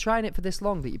 if you've been trying it for this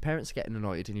long that your parents are getting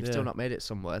annoyed and you've Yeah. still not made it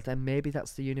somewhere, then maybe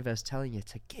that's the universe telling you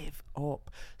to give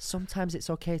up. Sometimes it's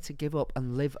okay to give up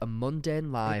and live a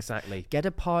mundane life. Exactly. Get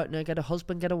a partner, get a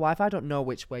husband, get a wife. I don't know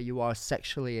which way you are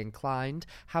sexually inclined.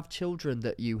 Have children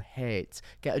that you hate.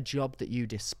 Get a job that you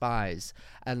despise.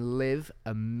 And live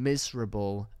a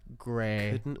miserable,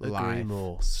 grey Couldn't life. agree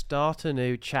more. Start a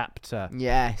new chapter.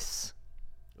 Yes.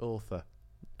 Author.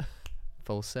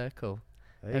 Full circle.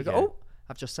 There you go. go. Oh,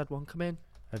 I've just had one come in.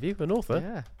 Have you? An author?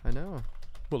 Yeah, I know.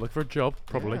 Well, look for a job,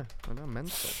 probably. Yeah, I know,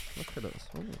 mental. Look at us.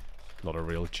 Ooh. Not a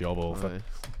real job author. Right.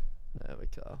 There we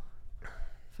go.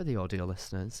 For the audio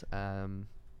listeners, I've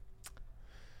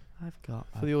got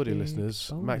For the audio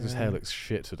listeners, Max's hair looks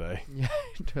shit today. Yeah,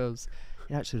 it does.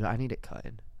 Yeah, actually, I need it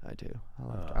cutting. I do.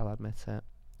 I'll admit it.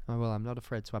 Oh, well, I'm not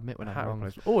afraid to admit when I'm Hat wrong.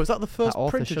 replacement. Oh, is that the first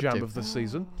author printer should jam do. of the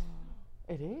season?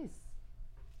 It is.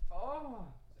 Oh.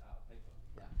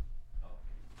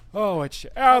 Oh, it's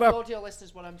Tell out the of... audio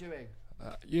listeners what I'm doing.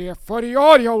 Yeah, for the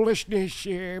audio listeners,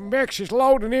 Max is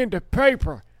loading into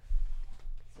paper.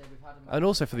 So we've had And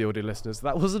also for the audio listeners,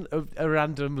 that wasn't a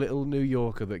random little New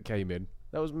Yorker that came in.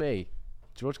 That was me,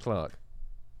 George Clark.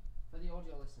 For the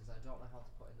audio listeners, I don't know how to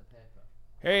put in the paper.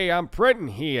 Hey, I'm printing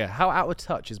here. How out of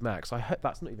touch is Max? I hope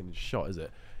that's not even in shot, is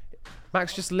it?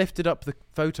 Max just lifted up the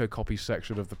photocopy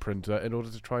section of the printer in order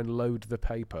to try and load the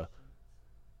paper.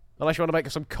 Unless you want to make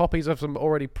some copies of some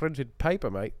already printed paper,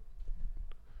 mate.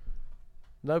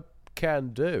 No can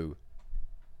do.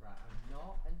 Right, I'm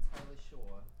not entirely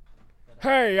sure.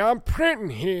 Hey, I'm printing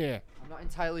here. I'm not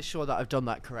entirely sure that I've done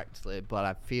that correctly, but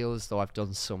I feel as though I've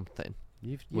done something,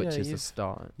 which is a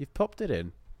start. You've popped it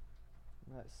in.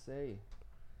 Let's see.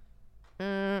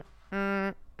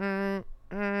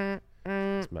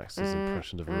 It's Max's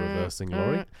impression of a reversing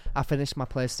lorry. I finished my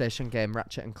PlayStation game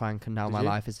Ratchet and Clank, and now Did my you?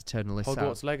 life is eternally sad.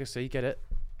 Hogwarts Legacy, get it?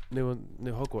 New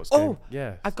Hogwarts Oh! game.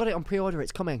 Yeah. I've got it on pre-order.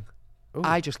 It's coming. Ooh.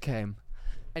 I just came.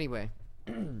 Anyway.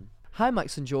 Hi,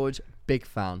 Max and George. Big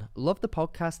fan. Love the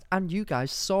podcast and you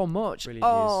guys so much. Brilliant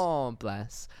news. Oh,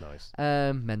 bless. Nice.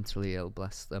 Mentally ill,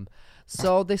 bless them.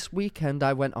 So this weekend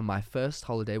I went on my first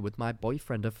holiday with my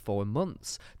boyfriend of 4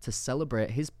 months to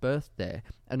celebrate his birthday,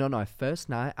 and on our first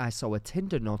night I saw a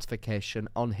Tinder notification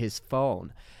on his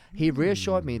phone. He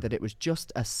reassured me that it was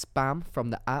just a spam from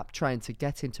the app trying to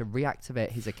get him to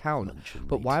reactivate his account,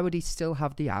 but why would he still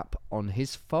have the app on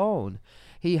his phone?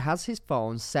 He has his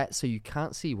phone set so you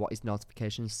can't see what his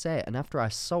notifications say, and after I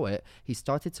saw it, he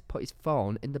started to put his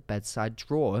phone in the bedside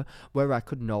drawer where I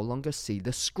could no longer see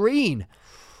the screen.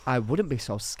 I wouldn't be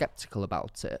so skeptical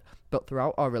about it, but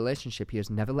throughout our relationship he has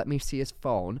never let me see his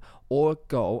phone or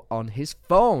go on his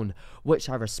phone, which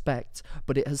I respect,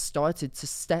 but it has started to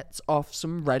set off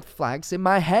some red flags in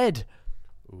my head.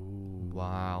 Ooh.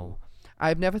 Wow.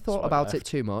 I've never thought about it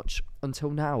too much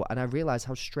until now, and I realise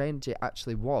how strange it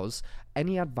actually was.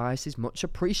 Any advice is much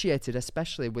appreciated,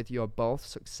 especially with your both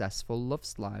successful love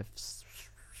lives.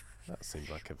 That seems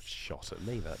like a shot at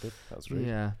me, that did. That was rude.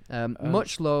 Yeah.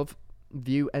 Much love.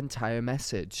 View entire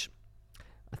message.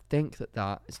 I think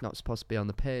that is not supposed to be on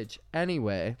the page.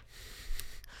 Anyway,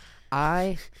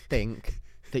 I think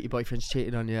that your boyfriend's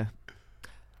cheating on you.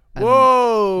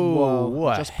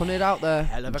 Whoa! Just putting it out there.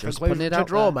 Hell of a Just conclusion putting it to out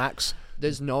draw, there. Max.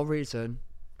 There's no reason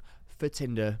for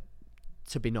Tinder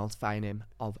to be notifying him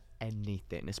of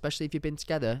anything, especially if you've been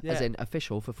together, as Yeah. in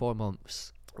official, for 4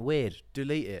 months. Weird.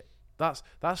 Delete it. That's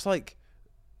like...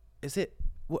 Is it...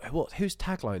 What? Whose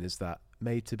tagline is that?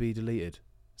 Made to be deleted.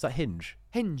 Is that Hinge?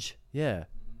 Hinge. Yeah.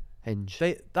 Hinge.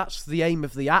 That's the aim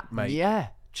of the app, mate. Yeah.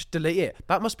 Just delete it.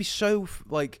 That must be so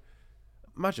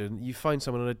imagine you find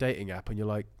someone on a dating app and you're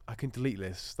like, I can delete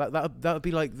this. That would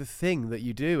be like the thing that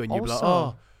you do, and you'd be like,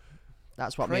 Also, oh,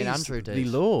 that's what me and praise Andrew did. the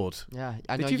Lord. Yeah,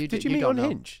 I know Did you meet don't on know.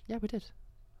 Hinge? Yeah, we did.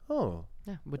 Oh,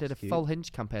 Yeah, we did a That's cute. full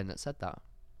Hinge campaign that said that,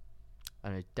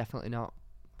 and it's definitely not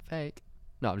fake.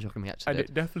 No, I'm joking. We actually And did.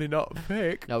 it's definitely not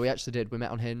fake. No, we actually did. We met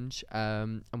on Hinge,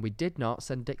 and we did not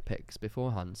send dick pics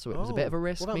beforehand, so it was a bit of a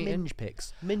risk What about meeting. minge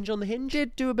pics? Minge on the hinge?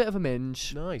 Did do a bit of a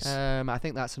minge. Nice. I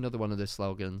think that's another one of the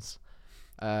slogans.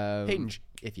 Hinge,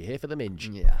 if you're here for the minge.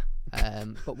 Yeah.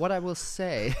 But what I will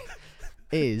say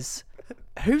is,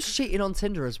 who's cheating on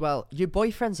Tinder as well? Your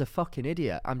boyfriend's a fucking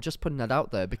idiot. I'm just putting that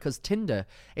out there because Tinder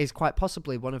is quite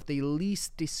possibly one of the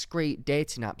least discreet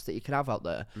dating apps that you can have out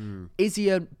there. Is he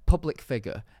a public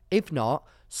figure? If not,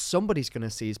 somebody's going to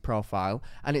see his profile,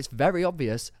 and it's very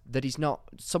obvious that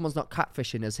someone's not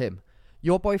catfishing as him.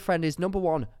 Your boyfriend is, number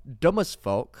one, dumb as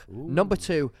fuck. Number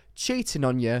two, cheating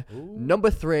on you. Number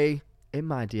three, in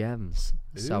my DMs.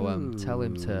 So tell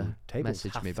him to Tables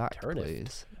message have me back, turned.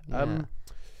 please.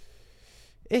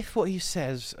 If what he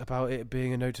says about it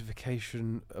being a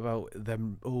notification about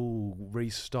them,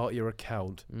 restart your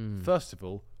account, first of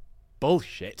all,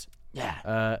 bullshit.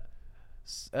 Yeah.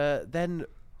 Then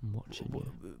I'm watching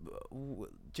you.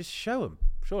 just show him,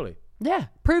 surely. Yeah,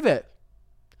 prove it.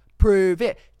 Prove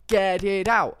it. Get it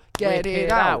out. Get Whip it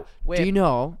it out. out. Whip. Do you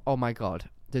know, oh my God,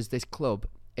 there's this club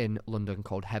in London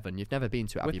called Heaven. You've never been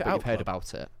to it, have Whip you? it But out you've heard club.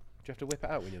 about it. Do you have to whip it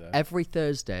out when you're there? Every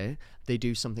Thursday, they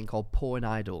do something called Porn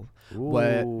Idol,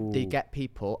 where they Ooh. get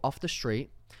people off the street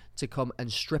to come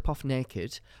and strip off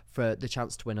naked for the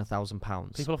chance to win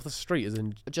 £1,000. People off the street, as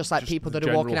in Just like people the that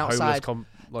are walking general homeless outside,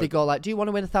 they go like, "Do you want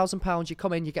to win £1,000? You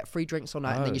come in, you get free drinks all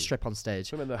night, and then you Oh. strip on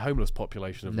stage." I mean, the homeless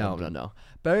population of No, London. no.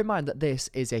 Bear in mind that this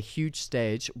is a huge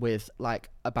stage with like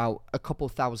about a couple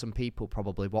thousand people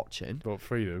probably watching. Got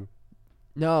freedom.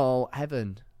 No,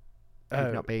 Heaven. You've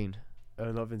Oh. not been.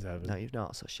 Not been to heaven. No, you've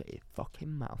not. So shut your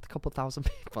fucking mouth. A couple thousand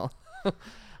people.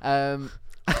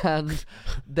 And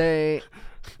they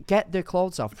get their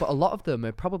clothes off, but a lot of them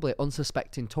are probably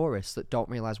unsuspecting tourists that don't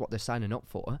realise what they're signing up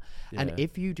for. And Yeah.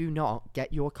 if you do not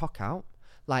get your cock out,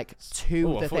 like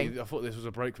to the thing. I thought this was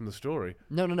a break from the story.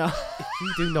 No. If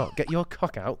you do not get your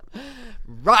cock out,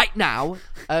 Right now.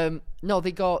 No,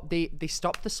 they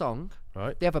stop the song.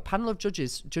 right? They have a panel of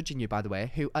judges judging you, by the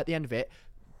way, who at the end of it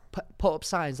put up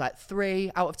signs like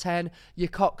 3 out of 10, your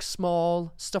cock's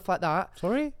small, stuff like that.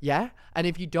 Sorry? Yeah, and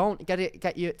if you don't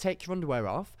take your underwear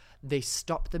off, they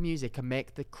stop the music and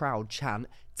make the crowd chant,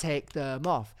 "Take them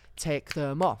off, take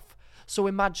them off." So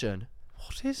imagine,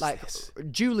 What is like, this?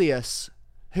 Julius,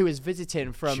 who is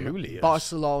visiting from Julius?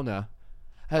 Barcelona,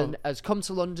 and has come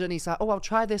to London. He's like, "Oh, I'll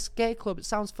try this gay club. It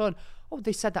sounds fun. Oh,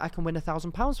 they said that I can win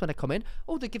 £1,000 when I come in.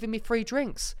 Oh, they're giving me free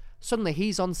drinks." Suddenly,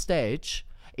 he's on stage.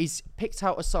 He's picked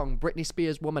out a song, Britney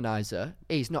Spears' Womanizer.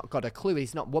 He's not got a clue.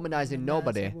 He's not womanizing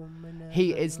nobody.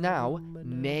 He is now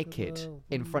naked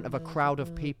in front of a crowd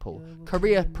of people.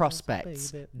 Career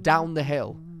prospects down the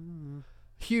hill.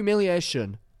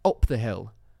 Humiliation up the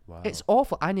hill. Wow. It's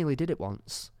awful. I nearly did it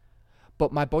once.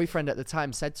 But my boyfriend at the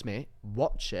time said to me,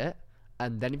 "Watch it,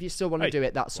 and then if you still want to Hey, do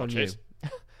it, that's on watch you." it.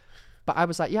 But I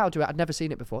was like, "Yeah, I'll do it. I'd never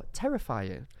seen it before."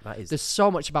 Terrifying. That is There's so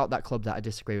much about that club that I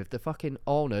disagree with. The fucking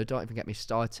owner, don't even get me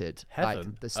started. heaven.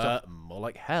 Like, the stuff. More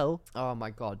like hell. Oh my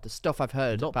God, the stuff I've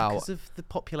heard Not about. because of the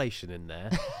population in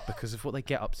there, because of what they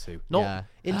get up to. Not Yeah.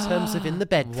 in terms of in the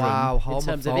bedroom. Wow, in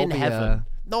terms of in homophobia. heaven.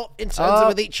 Not in terms Oh. of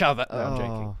with each other. No, I'm Oh.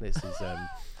 joking. This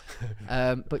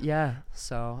is But yeah,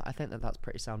 so I think that's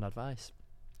pretty sound advice.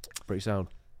 pretty sound.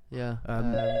 Yeah.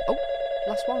 Um, Oh,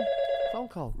 last one. Phone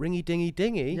call. Ringy dingy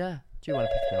dingy. Yeah. Do you want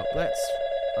to pick it up? Let's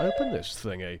open this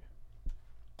thingy.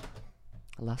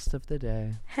 Last of the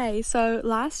day. Hey, so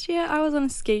last year I was on a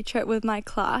ski trip with my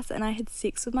class and I had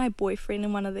sex with my boyfriend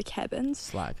in one of the cabins.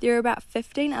 Slag. There were about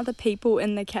 15 other people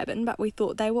in the cabin, but we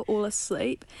thought they were all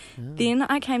asleep. Then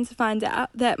I came to find out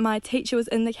that my teacher was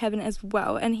in the cabin as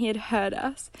well and he had heard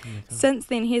us. Since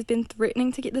then, he has been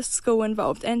threatening to get the school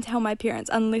involved and tell my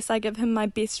parents unless I give him my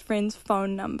best friend's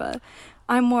phone number.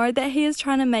 I'm worried that he is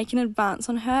trying to make an advance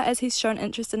on her as he's shown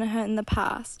interest in her in the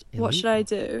past. What should I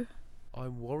do?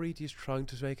 I'm worried he's trying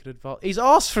to make an advance. He's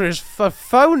asked for his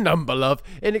phone number, love,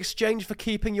 in exchange for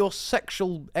keeping your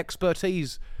sexual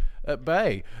expertise at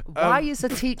bay. Why is a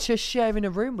teacher sharing a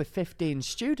room with 15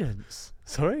 students?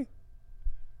 Sorry?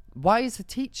 Why is a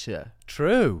teacher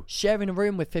True. sharing a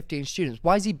room with 15 students?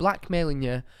 Why is he blackmailing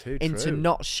you Too into true.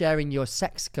 not sharing your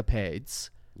sexcapades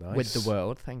with the Nice.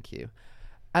 world? Thank you.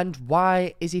 And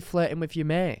why is he flirting with your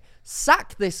mate?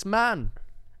 Sack this man!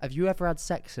 Have you ever had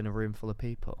sex in a room full of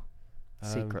people?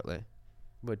 Secretly.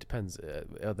 Well, it depends.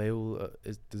 Are they all?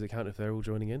 Does it count if they're all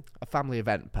joining in? A family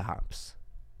event, perhaps,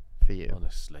 for you.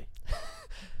 Honestly,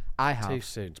 I too have.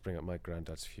 soon to bring up my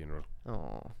granddad's funeral.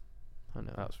 Oh, I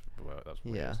know. That's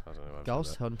weird. Yeah. I don't know. I've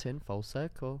Ghost done hunting, full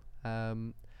circle.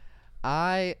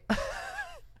 I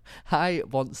I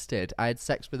once did. I had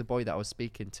sex with a boy that I was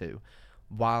speaking to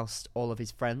whilst all of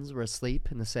his friends were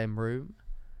asleep in the same room.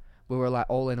 We were like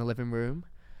all in a living room.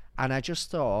 And I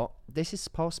just thought, this is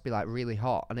supposed to be like really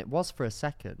hot. And it was for a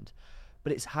second.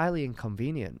 But it's highly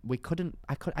inconvenient.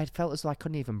 I felt as though I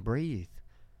couldn't even breathe.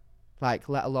 Like,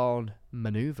 let alone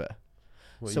maneuver.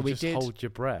 Well, so you we just did hold your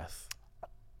breath.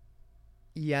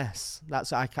 Yes,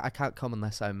 that's I can't come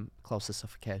unless I'm close to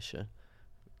suffocation.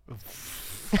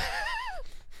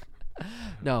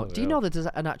 No, do you know that there's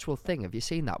an actual thing? Have you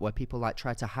seen that where people like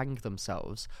try to hang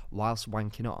themselves whilst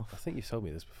wanking I off? think you've told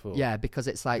me this before. Yeah, because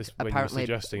it's like This, when apparently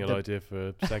you were suggesting an idea for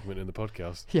a segment in the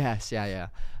podcast. Yes, yeah.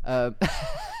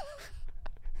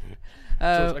 George,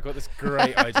 I got this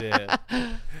great idea.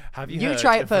 Have you? You heard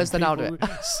try it of when first, then I'll do it.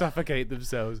 people Suffocate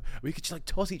themselves. We could just like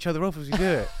toss each other off as we do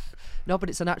it. No, but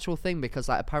it's an actual thing because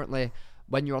like apparently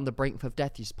when you're on the brink of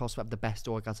death, you're supposed to have the best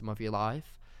orgasm of your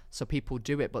life. So people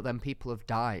do it, but then people have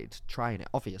died trying it.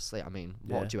 Obviously, I mean,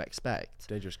 what do you expect?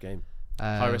 Dangerous game.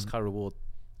 High risk, high reward.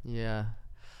 Yeah.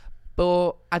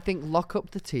 But I think lock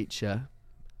up the teacher,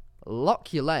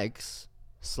 lock your legs,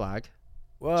 slag.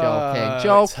 Whoa,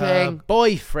 Joking. it's her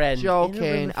boyfriend.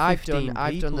 Joking. I've done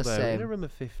the though. same. In a room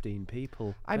of 15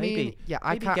 people. I mean, yeah,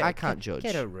 I can't judge.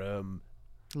 Get a room.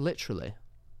 Literally.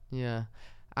 Yeah.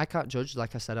 I can't judge.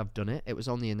 Like I said, I've done it. It was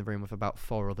only in the room with about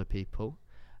 4 other people.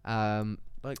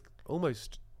 Like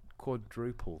almost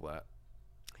quadruple that.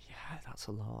 Yeah, that's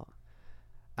a lot.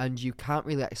 And you can't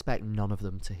really expect none of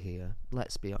them to hear.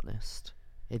 Let's be honest.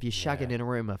 If you're shagging in a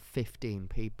room of 15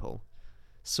 people,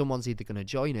 someone's either going to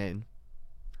join in,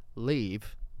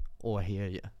 leave, or hear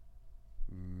you.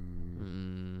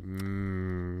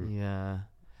 Yeah.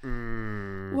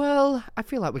 Well, I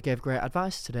feel like we gave great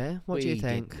advice today. What do you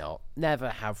think? Did not. Never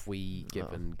have we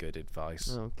given good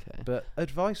advice. Okay. But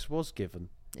advice was given.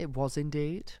 It was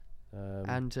indeed.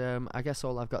 And I guess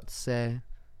all I've got to say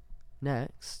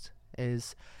next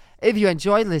is, if you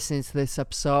enjoyed listening to this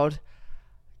episode,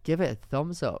 give it a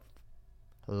thumbs up,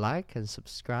 like and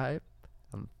subscribe,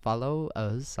 and follow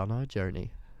us on our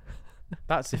journey.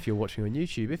 That's if you're watching on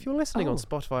YouTube. If you're listening on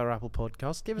Spotify or Apple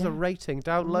Podcasts, give us a rating,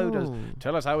 download us,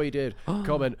 tell us how we did,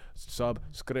 comment,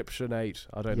 subscriptionate.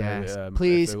 I don't know.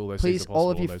 Please, all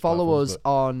of you follow us but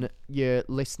on your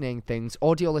listening things.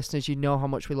 Audio listeners, you know how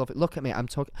much we love it. Look at me. I'm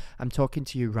talking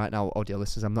to you right now, audio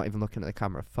listeners. I'm not even looking at the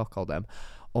camera. Fuck all them.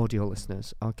 Audio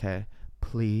listeners, okay.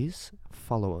 Please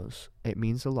follow us. It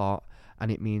means a lot, and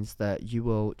it means that you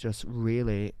will just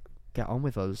really get on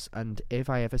with us. And if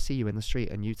I ever see you in the street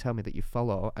and you tell me that you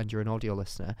follow and you're an audio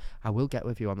listener, I will get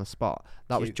with you on the spot.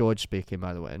 That was George speaking,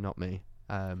 by the way, not me.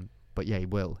 But yeah, he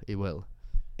will.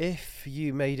 If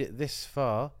you made it this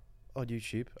far on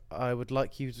YouTube, I would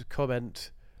like you to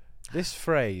comment this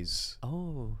phrase.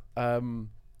 We've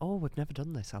never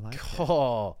done this. I like it.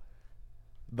 Oh,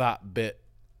 that bit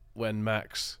when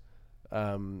Max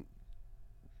no,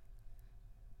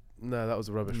 that was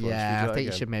a rubbish one. Yeah, I think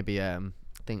you should maybe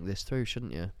think this through,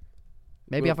 shouldn't you?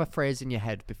 Maybe have a phrase in your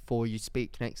head before you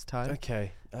speak next time.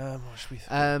 Okay. What should we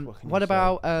think? What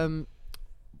about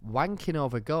wanking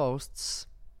over ghosts?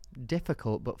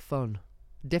 Difficult but fun.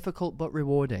 Difficult but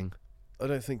rewarding. I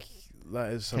don't think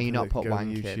that is something Can you not that put can go in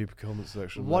wanking? the YouTube comment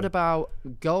section. What about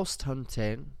ghost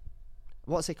hunting?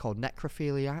 What's it called?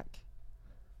 Necrophiliac?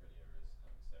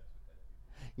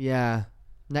 Yeah.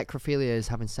 Necrophilia is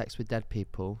having sex with dead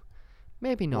people.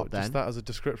 Maybe not then. Just that as a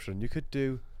description. You could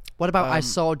do... What about I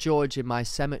saw George in my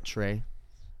cemetery?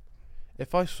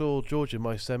 If I saw George in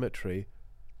my cemetery...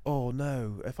 Oh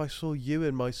no, if I saw you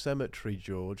in my cemetery,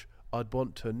 George, I'd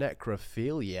want to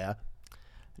necrophilia.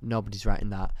 Nobody's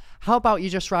writing that. How about you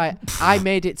just write, I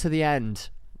made it to the end.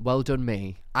 Well done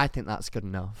me. I think that's good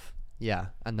enough. Yeah,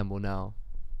 and then we'll know.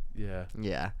 Yeah.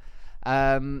 Yeah.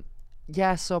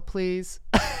 Yeah, so please...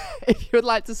 If you would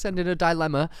like to send in a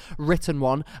dilemma, written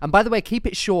one, and by the way, keep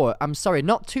it short. I'm sorry,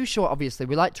 not too short, obviously.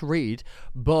 We like to read,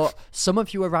 but some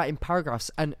of you are writing paragraphs,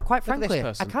 and quite frankly,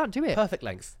 I can't do it. Perfect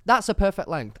length. That's a perfect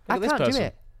length. I can't do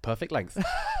it. Perfect length.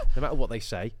 No matter what they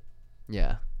say.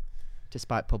 Yeah.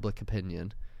 Despite public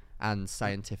opinion and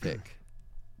scientific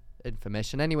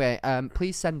information. Anyway,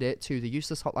 please send it to the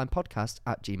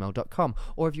uselesshotlinepodcast@gmail.com,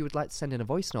 or if you would like to send in a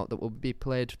voice note that will be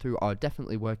played through our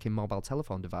definitely working mobile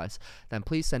telephone device, then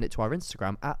please send it to our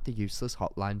Instagram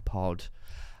 @theuselesshotlinepod.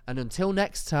 And until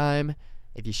next time,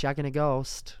 if you're shagging a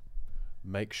ghost,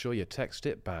 make sure you text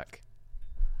it back.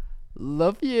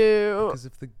 Love you. Because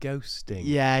of the ghosting.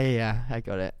 Yeah, I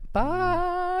got it.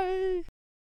 Bye.